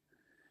do.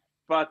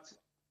 But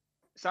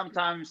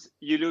sometimes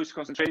you lose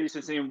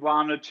concentrations in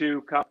 1 or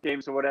 2 cup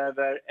games or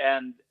whatever,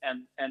 and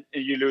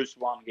you lose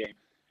one game.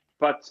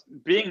 But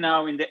being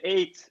now in the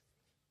 8th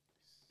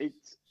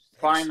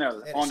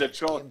final on the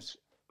trot, games.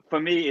 For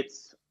me,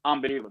 it's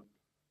unbelievable.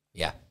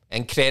 Yeah,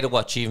 incredible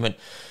achievement.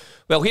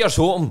 Well, here's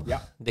hoping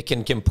they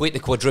can complete the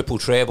quadruple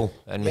treble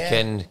and we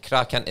can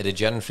crack into the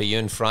gin for you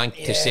and Frank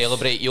to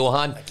celebrate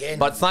Johan. Again.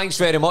 But thanks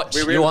very much,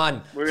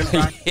 Johan. We will,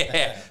 Frank.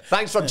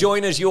 Thanks for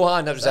joining us,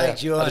 Johan. It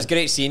was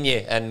great seeing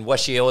you, and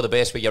wish you all the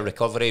best with your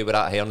recovery with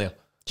that hernia.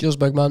 Cheers,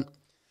 big man.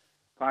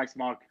 Thanks,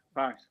 Mark.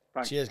 Thanks.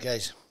 Cheers,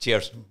 guys.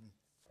 Cheers.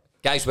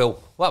 Guys,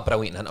 well, what a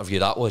brilliant interview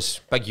that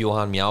was. Big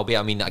Johan Mjallby.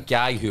 I mean, a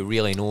guy who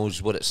really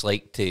knows what it's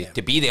like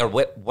to be there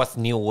with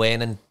Neil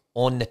Lennon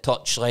on the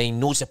touchline,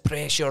 knows the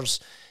pressures.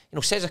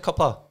 Says a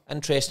couple of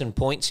interesting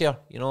points here.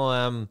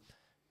 What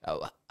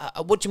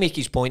do you make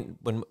his point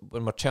when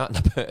we're chatting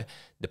about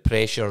the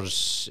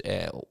pressures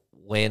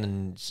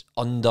Lennon's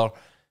under,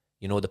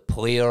 the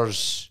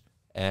players'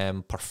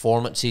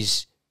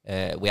 performances?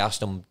 We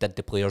asked him, did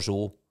the players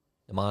owe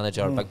the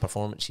manager a big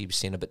performance? He was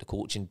saying about the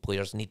coaching,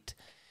 players need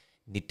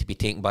need to be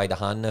taken by the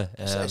hand now.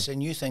 It's a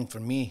new thing for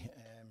me.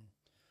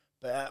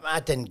 But I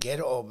didn't get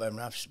it all. I mean,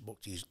 I've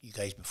spoke to you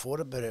guys before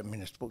about it. I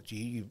mean, I spoke to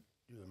you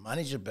were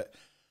manager, but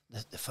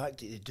the fact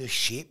that they do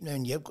shape now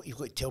and you've got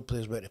to tell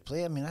players where to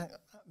play. I mean,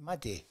 my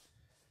day,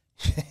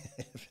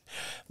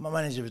 my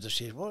manager would have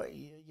said, "What?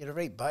 You're a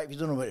right back. If you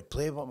don't know where to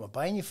play, what am I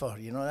buying you for?"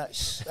 You know,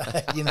 that's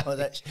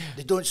that's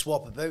they don't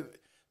swap about.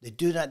 They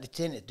do that. They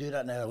tend to do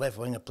that now. A left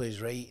winger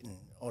plays right and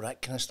all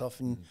that kind of stuff.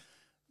 And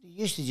they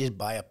used to just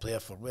buy a player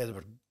for where they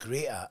were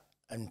great at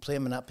and play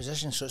them in that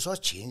position. So it's all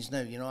changed now.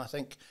 You know, I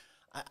think.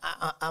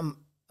 I'm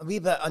a wee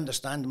bit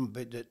understanding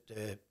about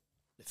the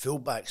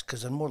full-backs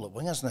because they're more like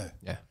wingers now.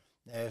 Yeah.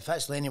 If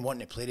that's Lennon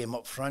wanting to play them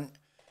up front,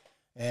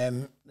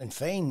 then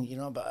fine, you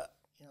know, but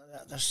you know,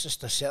 there's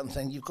just a certain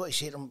thing. You've got to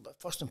say to them, but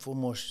first and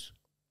foremost,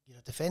 you're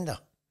a defender.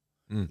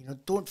 You know,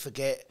 don't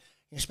forget,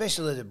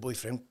 especially the boy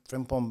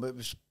Frimpong, but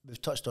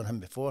we've touched on him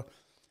before.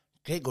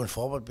 Great going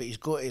forward, but he's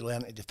got to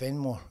learn to defend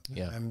more.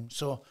 Yeah.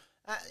 So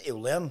he'll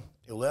learn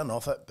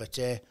off it, but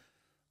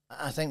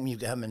I think when you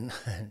get him in...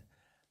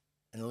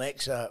 And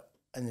Lexa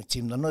and the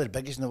team, they're not the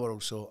biggest in the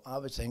world, so I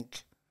would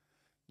think,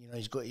 you know,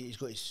 he's got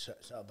to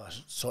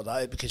sort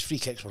that out because free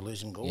kicks were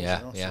losing goals. Yeah,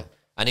 you know, yeah. So.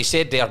 And he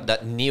said there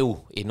that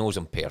Neil, he knows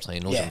him personally, he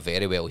knows him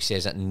very well. He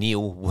says that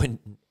Neil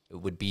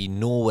would be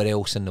nowhere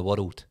else in the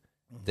world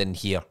than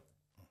here.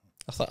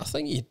 I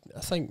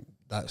think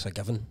that's a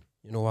given.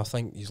 You know, I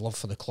think his love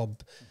for the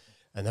club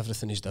and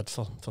everything he's did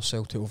for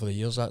Celtic over the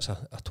years, that's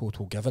a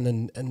total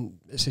given. And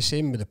it's the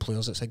same with the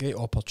players. It's a great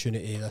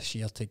opportunity this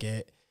year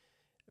to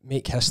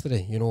make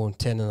history, you know,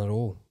 10 in a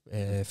row,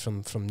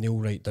 from Neil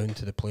right down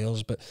to the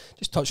players. But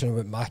just touching on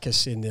what Mac is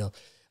saying there,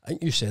 I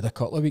think you said a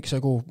couple of weeks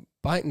ago,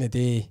 back in the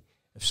day,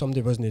 if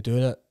somebody wasn't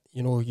doing it,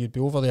 you know, you'd be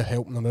over there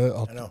helping them out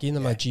or giving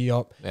them a G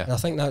up. Yeah. And I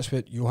think that's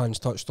what Johan's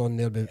touched on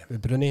there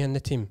with Bruni in the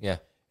team. Yeah.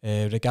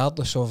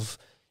 Regardless of,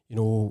 you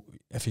know,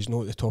 if he's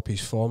not at the top of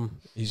his form,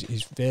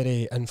 he's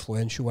very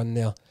influential in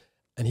there,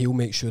 and he'll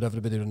make sure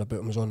everybody on the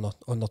bottom's on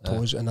their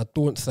toes. And I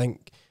don't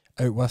think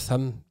out with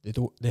him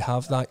they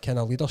have that kind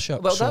of leadership.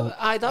 Well, so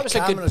that was a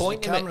good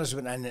point. The cameras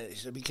went in.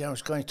 I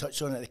was going to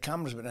touch on it. The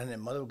cameras went in the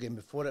Motherwell game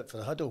before it for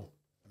the Huddle.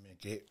 I mean, a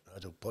great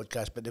Huddle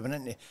podcast, but they went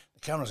in. The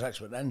cameras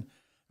actually went in.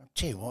 I'll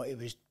tell you what, he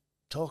was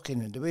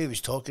talking, and the way he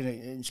was talking,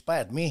 it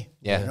inspired me.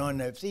 Yeah. You know,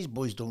 and if these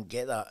boys don't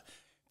get that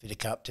for the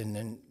captain,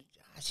 then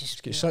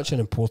it's such an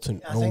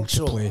important role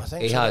to play.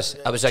 He has.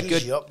 It was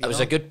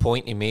a good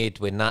point he made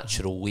with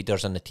natural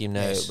leaders in the team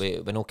now. Yes. We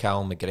know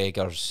Callum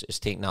McGregor's is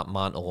taking that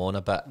mantle on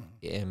a bit.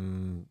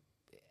 And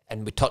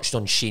we touched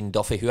on Shane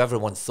Duffy, who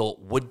everyone thought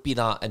would be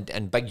that,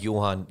 and Big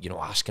Johan, you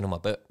know, asking him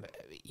about,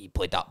 he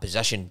played that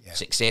position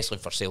successfully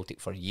for Celtic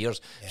for years.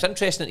 It's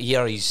interesting to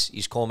hear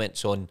his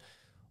comments on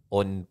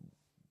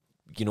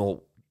you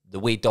know, the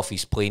way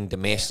Duffy's playing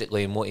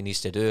domestically and what he needs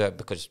to do,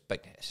 because, as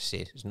I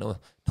say, there's no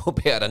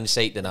better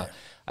insight than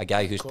a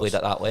guy who's played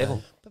at that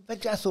level.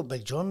 But I thought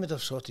Big John would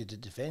have sorted the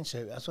defence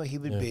out. I thought he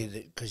would be,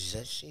 because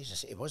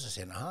he was a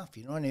centre half,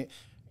 you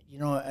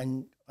know,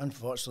 and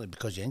unfortunately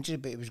because of injury,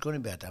 but he was going to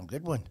be a damn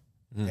good one.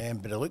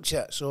 But it looks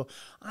at it, so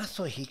I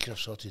thought he could have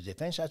sorted the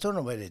defence. I don't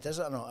know whether he does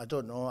it or not. I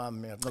don't know. I've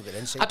not got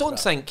insight. I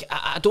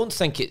don't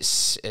think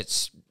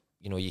it's.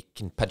 You know, you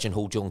can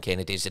pigeonhole John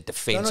Kennedy as a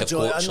defensive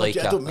coach. I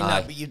don't mean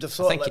that, but you'd have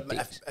thought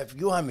if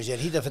Johan was there,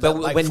 he'd have had that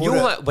back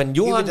four. When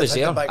Johan was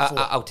there,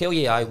 I'll tell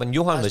you, when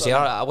Johan was there,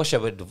 I wish I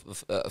would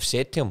have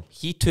said to him,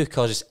 he took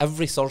us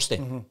every Thursday.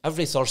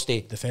 Every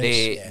Thursday,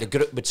 the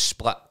group would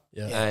split.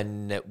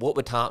 And what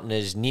would happen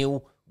is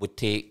Neil would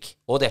take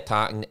all the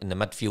attacking and the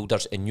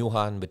midfielders, and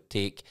Johan would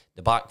take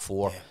the back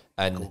four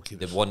and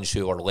the ones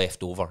who were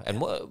left over.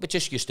 And we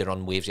just used to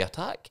run waves of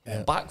attack.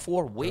 Back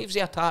four, waves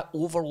of attack,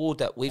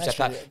 overload it, waves of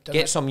attack.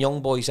 Get some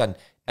young boys in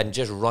and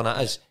just run at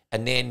us.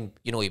 And then,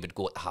 you know, he would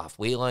go at the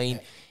halfway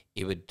line.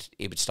 He would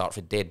start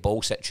for dead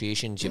ball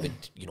situations. He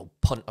would, you know,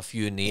 punt a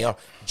few in the air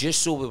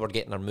just so we were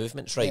getting our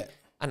movements right.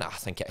 And I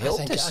think it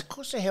helped us. Of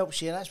course it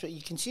helps you, and that's what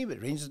you can see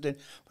what Rangers doing.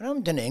 When I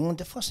went down to England,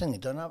 the first thing they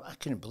done, I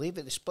couldn't believe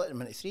it, they split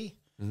them into three.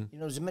 You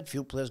know, the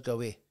midfield players go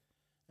away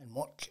and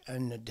work,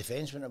 and the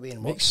defence went away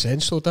and work. Makes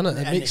sense though, doesn't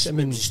it?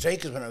 The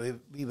strikers went away,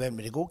 we went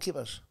with the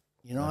goalkeepers.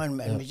 You know,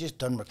 and we just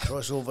done with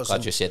crossovers.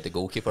 Glad you said the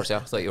goalkeepers there.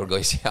 I thought you were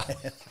going to say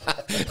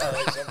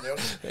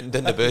and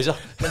then the boozer.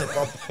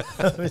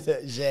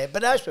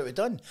 But that's what we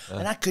done.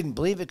 And I couldn't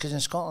believe it, because in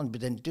Scotland we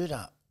didn't do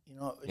that. You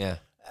know,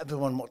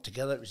 everyone worked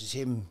together. It was the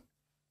same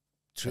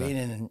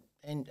training,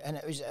 and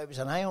it was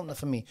an eye opener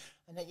for me.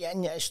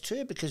 And it's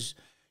true, because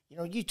you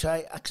know, you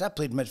try, because I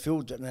played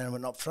midfield and then I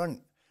went up front.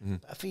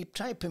 But if you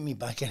try to put me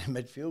back in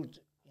midfield,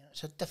 you know,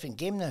 it's a different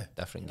game now.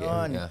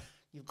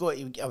 You've got.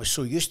 I was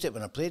so used to it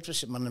when I played for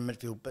St Mirren in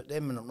midfield, but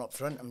then when I'm up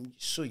front, I'm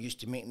so used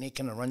to making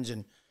kind of runs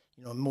and,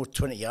 you know, more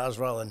 20 yards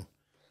rather than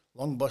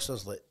long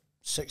busters like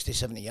 60,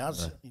 70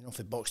 yards, you know,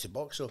 for box to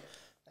box. So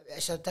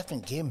it's a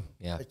different game.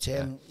 But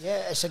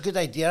it's a good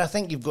idea. I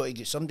think you've got to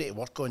get somebody to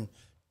work on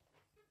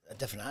a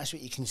different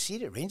attitude. You can see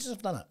that Rangers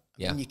have done it.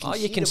 Yeah,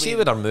 you can see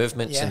with our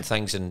movements and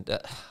things. And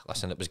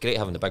listen, it was great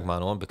having the big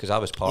man on because I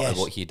was part of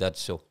what he did.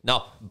 So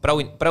no,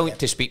 brilliant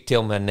to speak to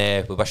him,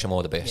 and we wish him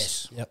all the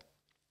best. Yes. Yep.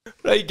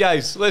 Right,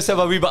 guys, let's have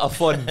a wee bit of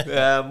fun.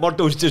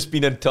 Murdo's just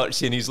been in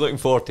touch and he's looking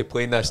forward to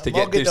playing this to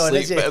get to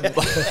sleep.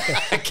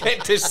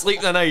 Get to sleep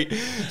tonight.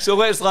 So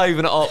let's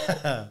liven it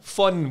up.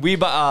 Fun, wee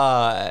bit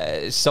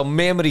of some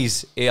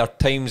memories of our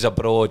times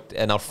abroad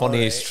and our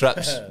funniest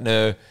trips.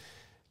 Now,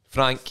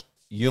 Frank,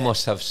 you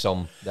must have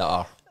some that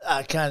are.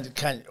 I can't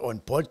on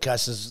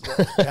podcasts.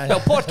 Well,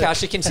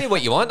 podcast, you can say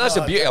what you want. That's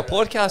the beauty of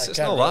podcasts. It's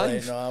not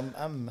live. No,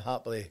 I'm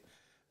happily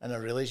in a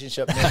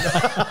relationship. What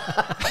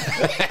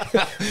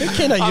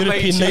kind of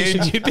European nights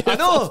would you be? I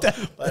know.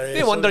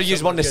 No wonder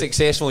you weren't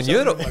successful in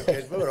Europe.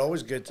 We were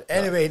always good.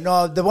 Anyway,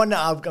 no, the one that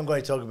I'm going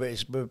to talk about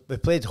is we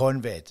played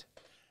Honved.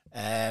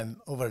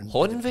 Over in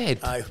Honved?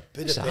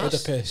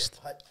 Budapest.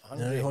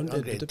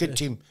 Hungary. Good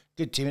team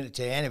at the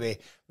time. Anyway,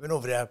 we went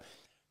over there.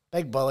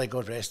 Big Bully,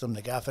 God rest him,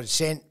 the gaffer,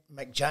 sent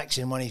Mick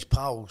Jackson, one of his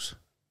pals,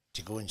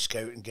 to go and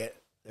scout and get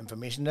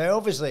information. Now,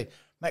 obviously,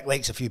 Mick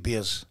likes a few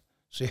beers.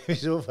 So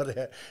he's over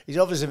there. He's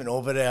obviously been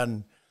over there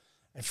and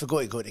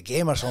forgot to go to the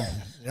game or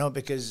something,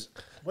 because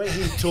what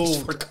he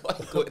told,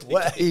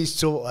 what he's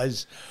told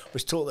us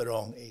was totally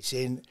wrong. He's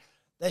saying,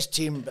 this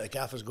team, the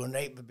gaffer's going,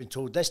 right, we've been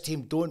told, this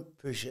team don't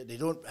push it, they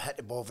don't hit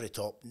the ball over the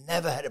top,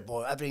 never hit the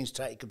ball, everything's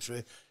trying to come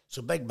through.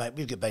 So Big Mick,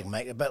 we've got Big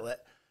Mick, a bit like,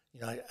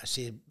 I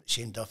say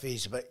Shane Duffy,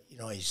 he's a bit,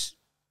 he's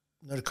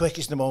not the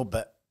quickest in the ball,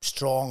 but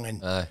strong,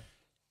 and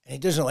he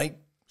doesn't like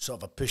sort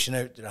of a pushing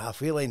out to the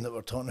halfway line that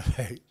we're talking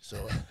about.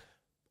 So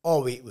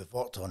all week we've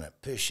worked on it,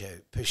 push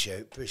out.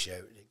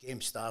 The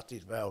game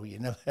started, well, you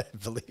never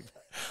believe it.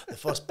 The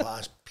first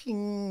pass,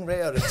 ping,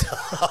 right out of the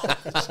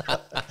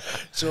top.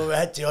 So we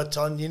had to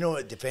turn,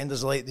 what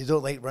defenders like, they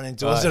don't like running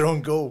towards their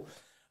own goal.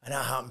 And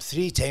that happened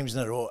 3 times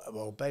in a row.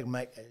 Well, Big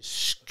Mick is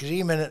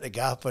screaming at the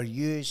gaffer,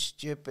 you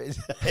stupid.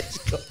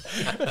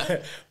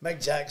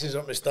 Mick Jackson's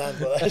up the stand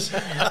with this.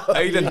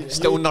 Aiden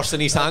still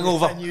nursing his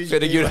hangover for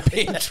the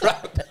European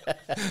trip.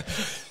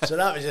 So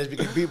that was it. We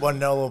could beat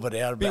 1-0 over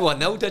there. Beat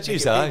 1-0, did you?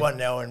 Beat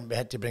 1-0, and we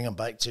had to bring him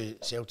back to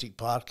Celtic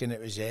Park, and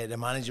it was the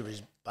manager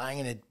was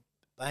banging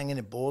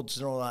the boards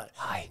and all that.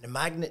 Aye. The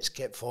magnets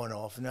kept falling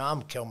off, and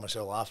I'm killing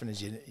myself laughing,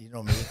 as you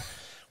know me.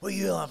 Well,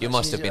 you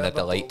must have been a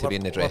delight to be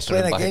in the dressing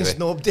room. Playing against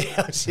nobody.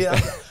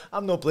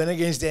 I'm not playing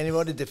against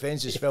anybody.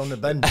 Defence is filling the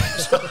bin.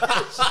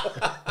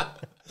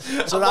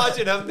 So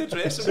imagine him in the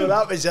dressing room. So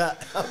that was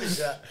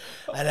it.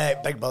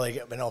 And Big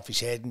Bully went off his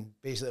head, and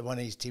basically one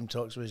of his team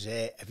talks was,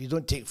 if you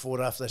don't take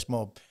 4 off this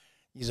mob,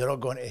 you're all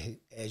going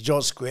to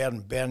George Square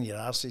and burn your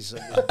arses.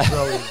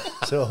 Brilliant.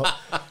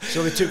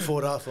 So we took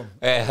 4 off him.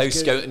 How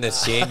scouting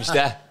has changed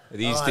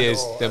these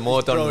days. The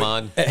modern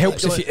man. It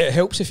helps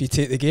if you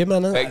take the game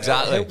in.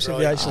 Exactly. It helps if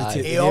you actually take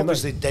the game in. He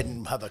obviously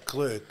didn't have a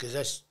clue, because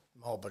this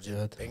mob are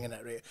just pinging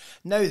it right.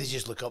 Now they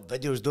just look up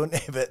videos, don't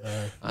they? But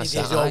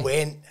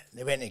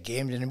they went to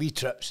games and wee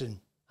trips, and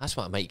that's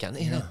what I might get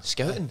into.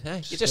 Scouting.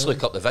 You just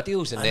look up the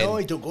videos and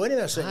then you don't go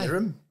anywhere, sit in the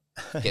room.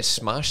 Get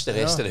smashed the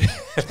rest of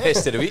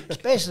the week.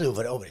 Especially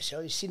over the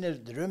cell. You've seen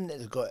the room that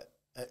they've got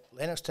at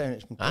Lennoxtown.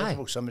 It's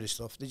incredible. Some of the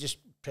stuff, they just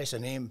press a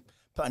name,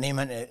 put a name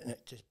into it, and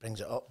it just brings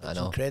it up. It's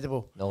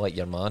incredible. Not like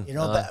your man.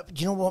 But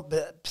you know what?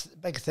 But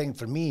big thing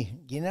for me,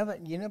 you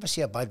never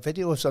see a bad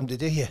video of somebody,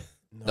 do you?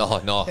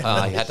 No.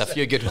 I had a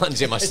few good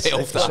ones in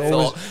myself.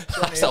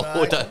 That's a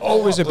load of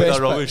always the best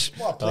rubbish.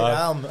 What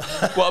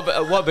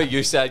about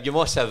you, Sid? You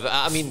must have.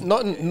 I mean,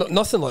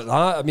 nothing like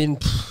that. I mean,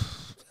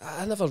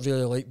 I never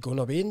really liked going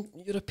away in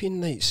European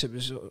nights. It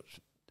was,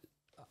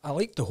 I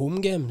liked the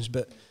home games,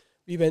 but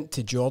we went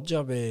to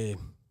Georgia. We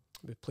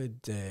played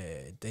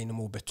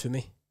Dynamo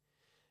Batumi,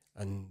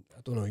 and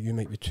I don't know, you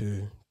might be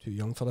too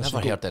young for this.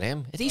 Never heard of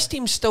them. Are these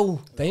teams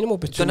still? Dynamo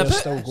Batumi are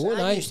still going.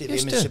 I used to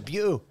be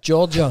in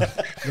Georgia,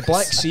 the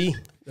Black Sea.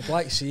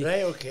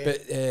 Right, okay.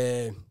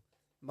 But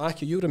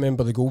Mackie, you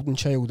remember the Golden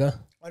Child,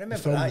 I remember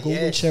the film that.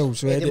 Golden Child.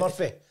 So Eddie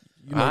Murphy.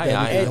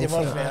 Eddie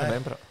Murphy. I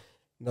remember it.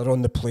 They're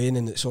on the plane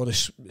and it's all the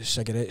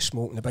cigarette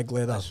smoke and the big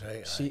leather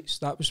seats.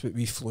 That was what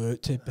we flew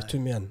out to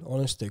Batumi in,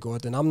 honest to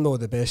God. And I'm not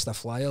the best of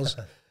flyers.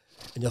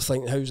 And you're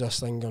thinking, how's this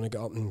thing going to get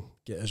up and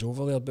get us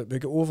over there? But we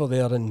got over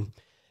there and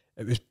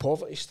it was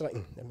poverty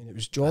stricken. I mean, it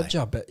was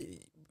Georgia, but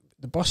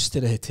the bus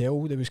to the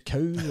hotel, there was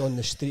cows on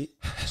the street,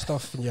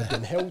 stuff, and you're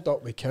getting held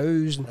up with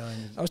cows. And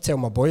I was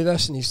telling my boy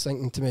this, and he's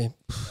thinking to me,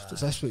 is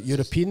this what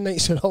European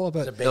nights are all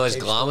about? No, it's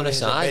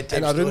glamorous,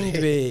 And I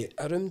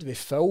roomed with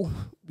Phil.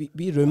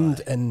 We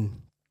roomed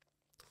and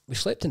we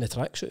slept in the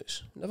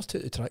tracksuits. Never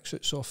took the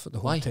tracksuits off for the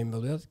whole time we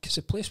were there, because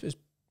the place was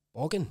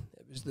bogging.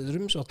 The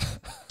rooms were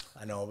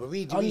I know, but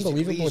we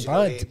unbelievably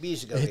bad.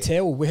 The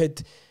hotel, we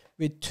had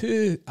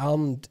 2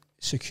 armed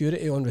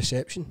security on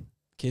reception in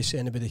case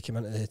anybody came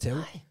into the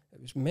hotel.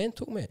 It was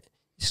mental, mate.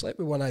 You slept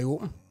with one eye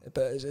open.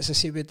 But as I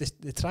say, we had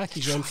the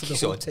trackies on for the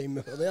whole time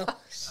we were there.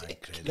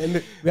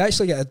 Then we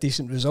actually got a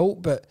decent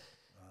result, but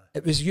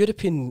it was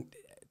European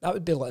that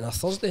would be like on a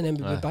Thursday, and then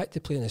we'd be back to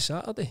playing on a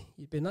Saturday.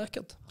 You'd be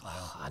knackered.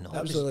 I know.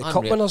 That was like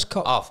Cup Winners'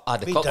 Cup.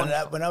 The We cup done one.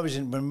 that when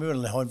we were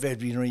in the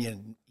Honved. You're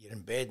in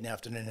bed in the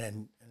afternoon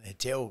in the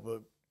hotel,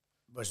 but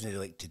wasn't it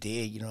like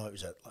today? You know, it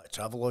was like a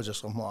travel lodge or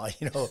something like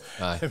that.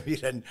 You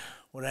know,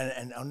 we're in,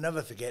 and I'll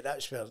never forget.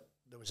 That's where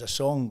there was a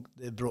song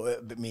they brought out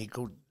about me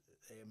called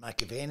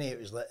Machiavelli. It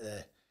was like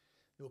the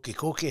Okie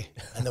Kokie,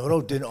 and they were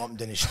all doing it up and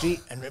down the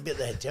street, and we'd be at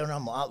the hotel, and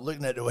I'm like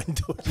looking out the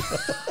window.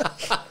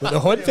 With the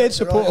Honfed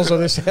supporters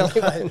on the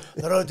Celtic.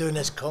 They're all doing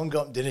this conga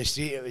up and down the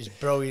street. It was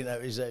brilliant.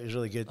 It was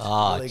really good.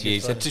 Ah, really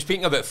jeez. good fun. Just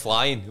speaking about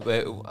flying,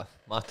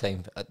 my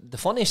time, the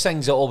funniest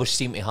things that always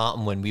seemed to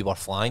happen when we were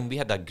flying, we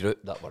had a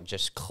group that were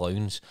just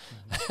clowns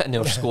in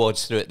our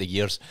squads throughout the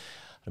years.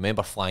 I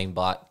remember flying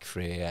back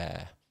for,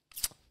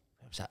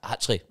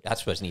 actually,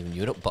 that wasn't even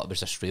Europe, but it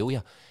was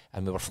Australia,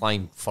 and we were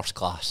flying first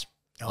class.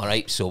 All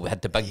right, so we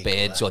had the big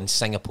beds on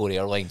Singapore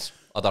Airlines.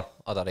 Other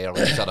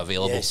airlines are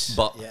available,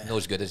 but not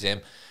as good as them.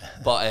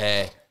 But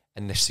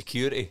and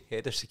the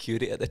head of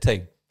security at the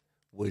time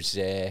was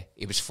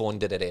he was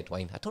fond of the red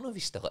wine. I don't know if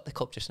he's still at the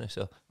club just now,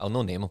 so I'll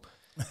not name him.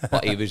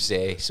 But he was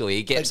so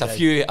he gets a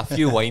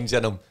few wines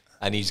in him,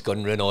 and he's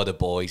gone round all the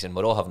boys, and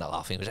we're all having a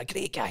laugh. And he was a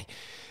great guy,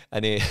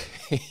 and he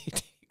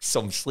takes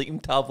some sleeping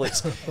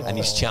tablets, and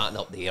he's chatting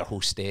up the air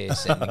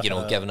hostess, and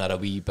giving her a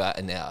wee bit,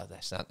 and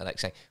this, that, the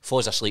next thing.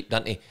 Falls asleep,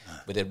 doesn't he,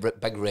 with a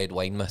big red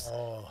wine mouth.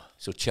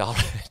 So Charlie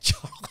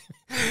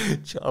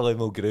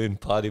Mulgrew,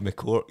 Paddy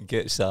McCourt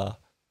gets a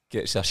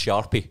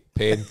Sharpie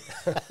pen,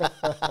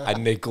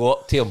 and they go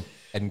up to him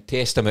and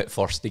test him at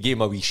first. They gave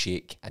him a wee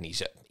shake, and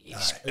he's out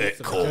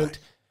cold.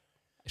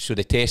 So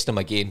they test him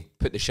again,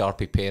 put the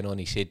Sharpie pen on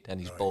his head, and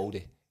he's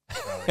baldy.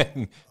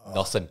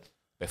 Nothing.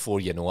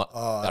 Before you know it,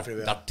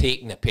 they're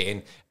taking the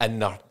pen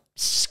and they're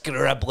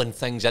scribbling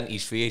things into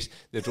his face.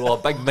 They draw a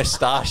big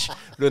moustache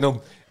around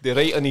him. They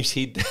write on his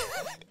head,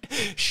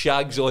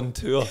 "Shags on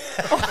tour,"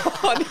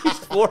 on his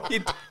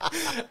forehead,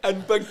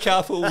 and big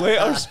capital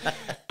letters.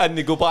 And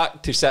they go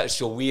back to sit.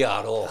 So we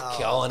are all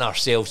killing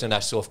ourselves in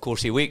this. So of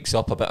course he wakes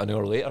up about an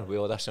hour later with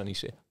all this on his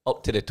face,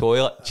 up to the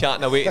toilet,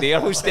 chatting away to the air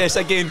hostess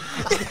again.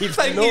 He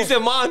thinks he's the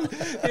man.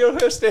 The air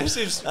hostess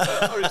is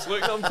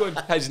looking at him going,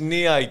 has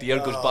no idea,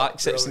 goes back,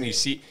 sits in his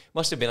seat.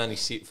 Must have been in his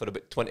seat for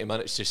about 20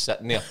 minutes just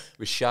sitting there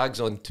with Shags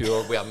on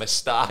tour with a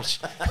moustache,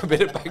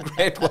 with a big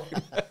red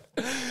wine.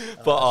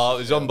 But it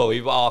was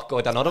unbelievable. Oh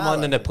God, another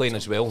man in the plane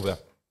as well, where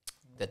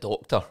the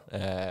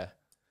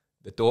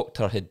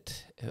doctor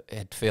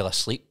had fell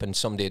asleep, and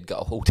somebody had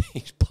got a hold of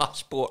his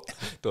passport.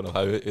 Don't know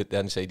how, out the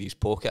inside his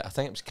pocket. I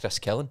think it was Chris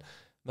Killen,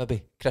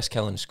 maybe Chris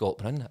Killen, Scott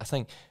Bryn, I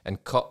think,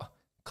 and cut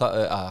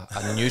out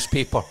a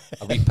newspaper,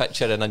 a wee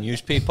picture in a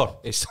newspaper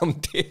of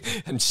somebody,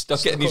 and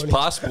stuck it in his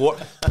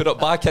passport, put it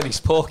back in his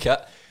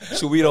pocket.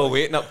 So we're all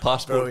waiting at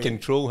passport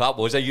control. That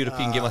was a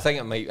European game. I think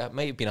it might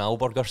have been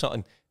Aalborg or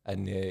something.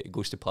 And he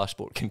goes to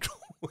passport control,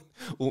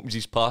 opens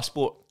his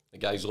passport. The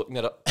guy's looking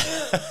at it.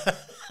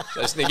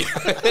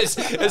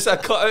 It's a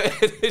cutout.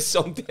 It's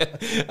something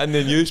in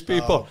the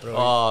newspaper.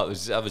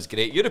 That was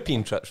great.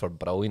 European trips were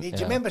brilliant. Do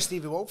you remember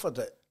Stevie Walford?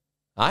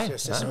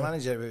 Assistant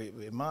manager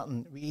with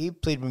Martin. He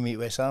played with me at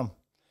West Ham,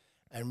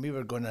 and we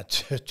were going on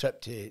a trip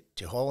to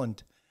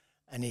Holland.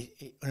 And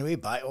he on the way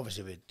back,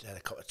 obviously we had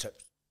a couple of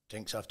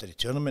drinks after the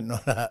tournament and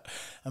all that.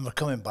 And we're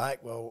coming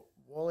back. Well,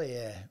 Wally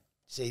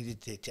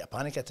decided to take a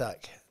panic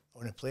attack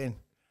on a plane,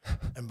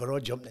 and we're all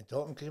jumping on top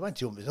of him because he wanted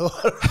to open the door.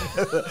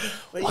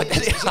 Well,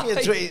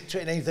 you're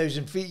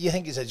 29,000 feet, you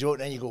think it's a joke,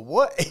 and then you go,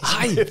 what?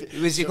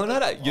 Was he going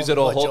at it? You're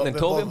all hopping on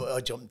top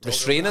of him?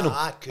 Restraining him,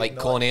 like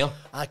Con Air?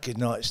 I could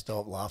not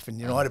stop laughing.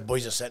 You know, all the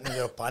boys are sitting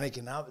there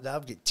panicking. I've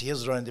got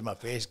tears running down my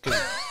face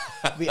because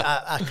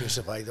I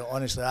crucified it.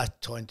 Honestly, I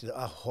taunted it.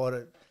 I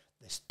horror.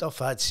 The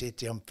stuff I'd say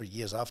to him for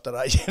years after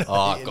that. You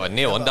know, God,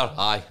 no wonder.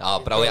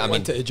 Brilliant. I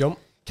mean, to jump.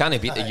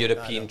 Can't beat the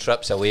European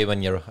trips away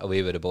when you're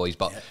away with the boys.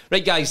 But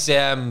right, guys,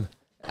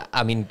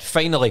 I mean,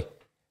 finally,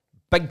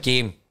 big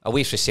game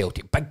away for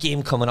Celtic. Big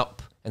game coming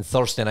up on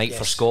Thursday night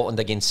for Scotland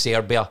against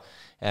Serbia.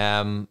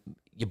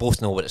 You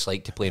both know what it's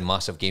like to play in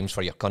massive games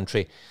for your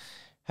country.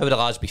 How would the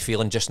lads be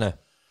feeling just now?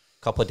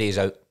 A couple of days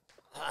out.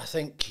 I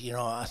think,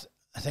 I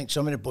think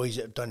some of the boys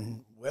that have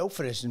done well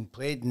for us and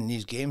played in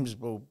these games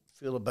will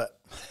feel a bit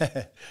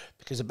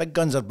because the big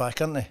guns are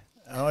back, aren't they?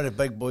 And all the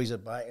big boys are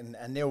back,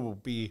 and they will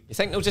be. You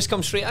think they'll just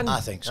come straight in? I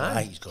think so. I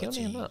think he's got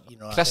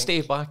to.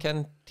 Christie back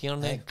in,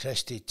 Tierney.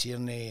 Christie,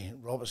 Tierney,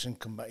 Robertson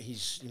come back.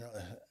 He's,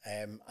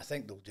 I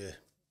think they'll do.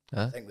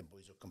 I think the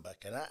boys will come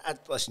back in.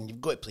 Listen,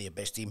 you've got to play your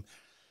best team.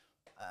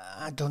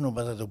 I don't know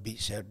whether they'll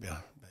beat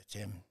Serbia, but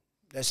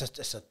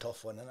it's a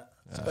tough one, isn't it?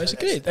 It's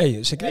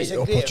a great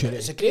opportunity.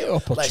 It's a great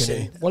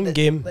opportunity. One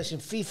game. Listen,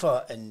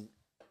 FIFA and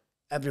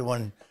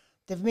everyone,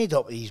 they've made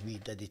up these wee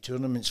diddy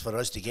tournaments for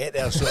us to get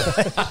there. So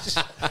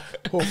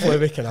hopefully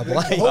we can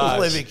oblige.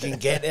 hopefully we can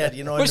get there,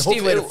 you know. And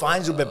Steve, hopefully the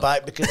fans will be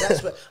back, because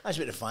that's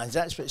what the fans.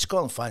 That's what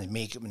Scotland fans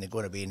make it when they go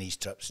away on these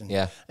trips. And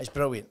it's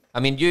brilliant. I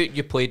mean,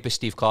 you played with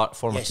Steve Clark,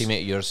 former Yes.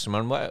 teammate of yours.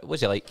 What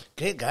was he like?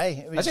 Great guy.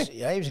 He was, Is he?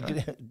 Yeah, he was a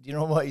great. You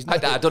know what? He's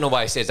I don't know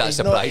why he says that.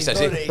 Surprise, is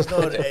he?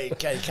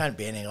 He can't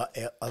be anything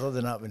other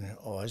than that when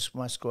it's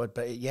my squad.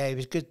 But yeah, he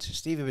was good.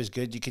 Stevie was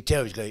good. You could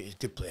tell he was a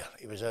good player.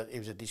 He was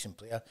a decent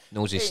player.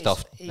 Knows his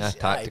stuff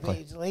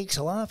tactically. He likes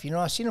a laugh. You know,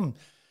 I seen him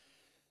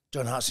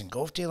John Hartson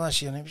golf day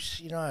last year, and he was,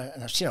 you know,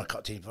 and I've seen him a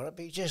cut for it, but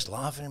he's just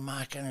laughing and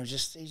macking.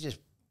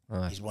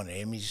 He's one of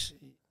them. He's,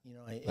 you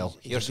know, Well,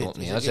 he's here's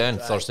hoping he is on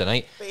Thursday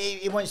night. But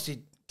he wants to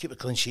keep a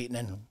clean sheet and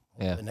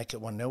then the nick at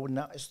 1-0, and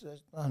there's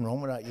nothing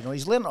wrong with that. You know,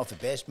 he's learned off the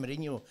best.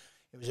 Mourinho,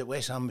 it was at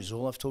West Ham with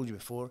Zola, I've told you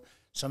before.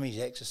 Some of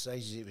his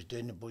exercises he was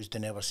doing, the boys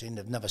they've never seen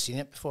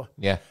it before.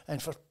 Yeah.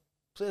 And for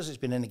players that's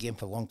been in the game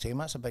for a long time,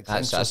 that's a big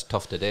thing. That's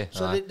tough to do.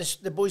 So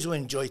the boys will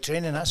enjoy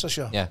training, that's for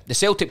sure. Yeah, the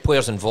Celtic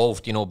players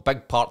involved, you know,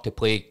 big part to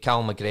play.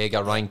 Cal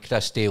McGregor, Ryan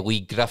Christie,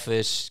 Lee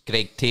Griffiths,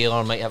 Greg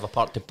Taylor might have a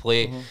part to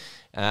play.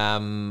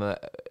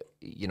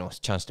 You know, it's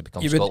a chance to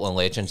become Scotland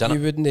legends, isn't it?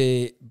 You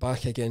wouldn't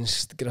back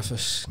against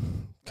Griffiths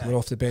coming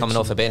off the bench. Coming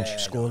off the bench.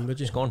 Scoring, would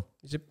you? Scoring.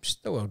 He's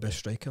still our best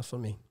striker for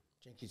me.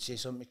 Think you'd say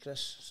something,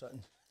 Chris?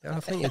 Something? Yeah, I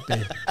think he'd be.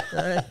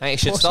 I think he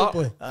should start.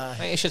 I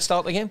think he should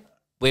start the game.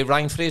 With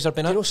Ryan Fraser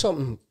being You know out.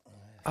 something?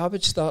 I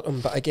would start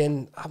him, but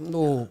again, I'm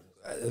no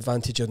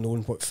advantage of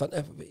knowing what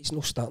fit. He's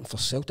no starting for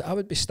Celtic. I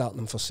would be starting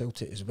him for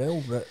Celtic as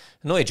well. But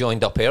I know he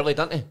joined up early,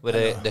 didn't he?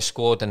 With the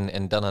squad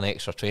and done an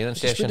extra training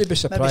session. Would be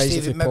surprised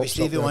if he Maybe pops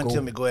Stevie up with a wanted goal.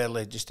 him to go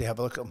early just to have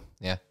a look at him.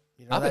 Yeah.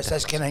 You know, that's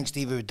kind of thing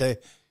Stevie would do.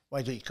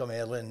 Why don't you come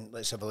early and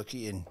let's have a look at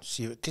you and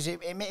see what... Because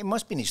it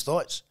must be in his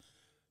thoughts.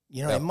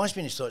 You know, it must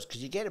be in his thoughts,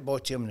 because you get the ball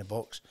to him in the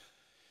box.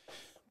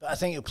 But I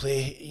think he'll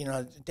play... You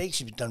know, Dykes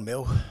has done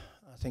well.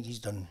 I think he's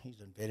done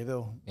very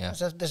well. Yeah.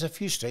 There's a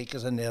few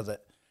strikers in there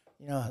that...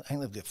 You know, I think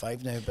they've got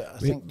 5 now, but I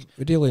think...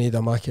 We really need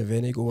a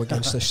Machiavelli goal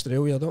against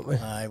Australia, don't we?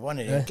 Aye, one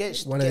of them.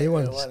 One of them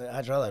ones.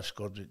 I'd rather have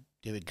scored with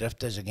David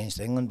Griffiths against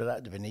England, but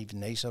that'd have been even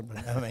nicer,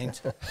 but never mind.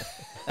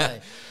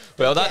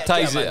 Well, that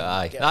ties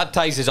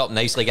us up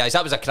nicely, guys.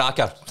 That was a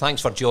cracker.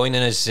 Thanks for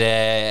joining us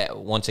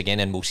once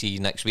again, and we'll see you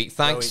next week.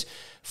 Thanks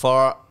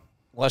for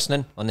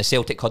listening on the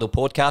Celtic Huddle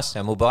podcast,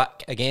 and we'll be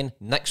back again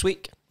next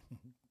week.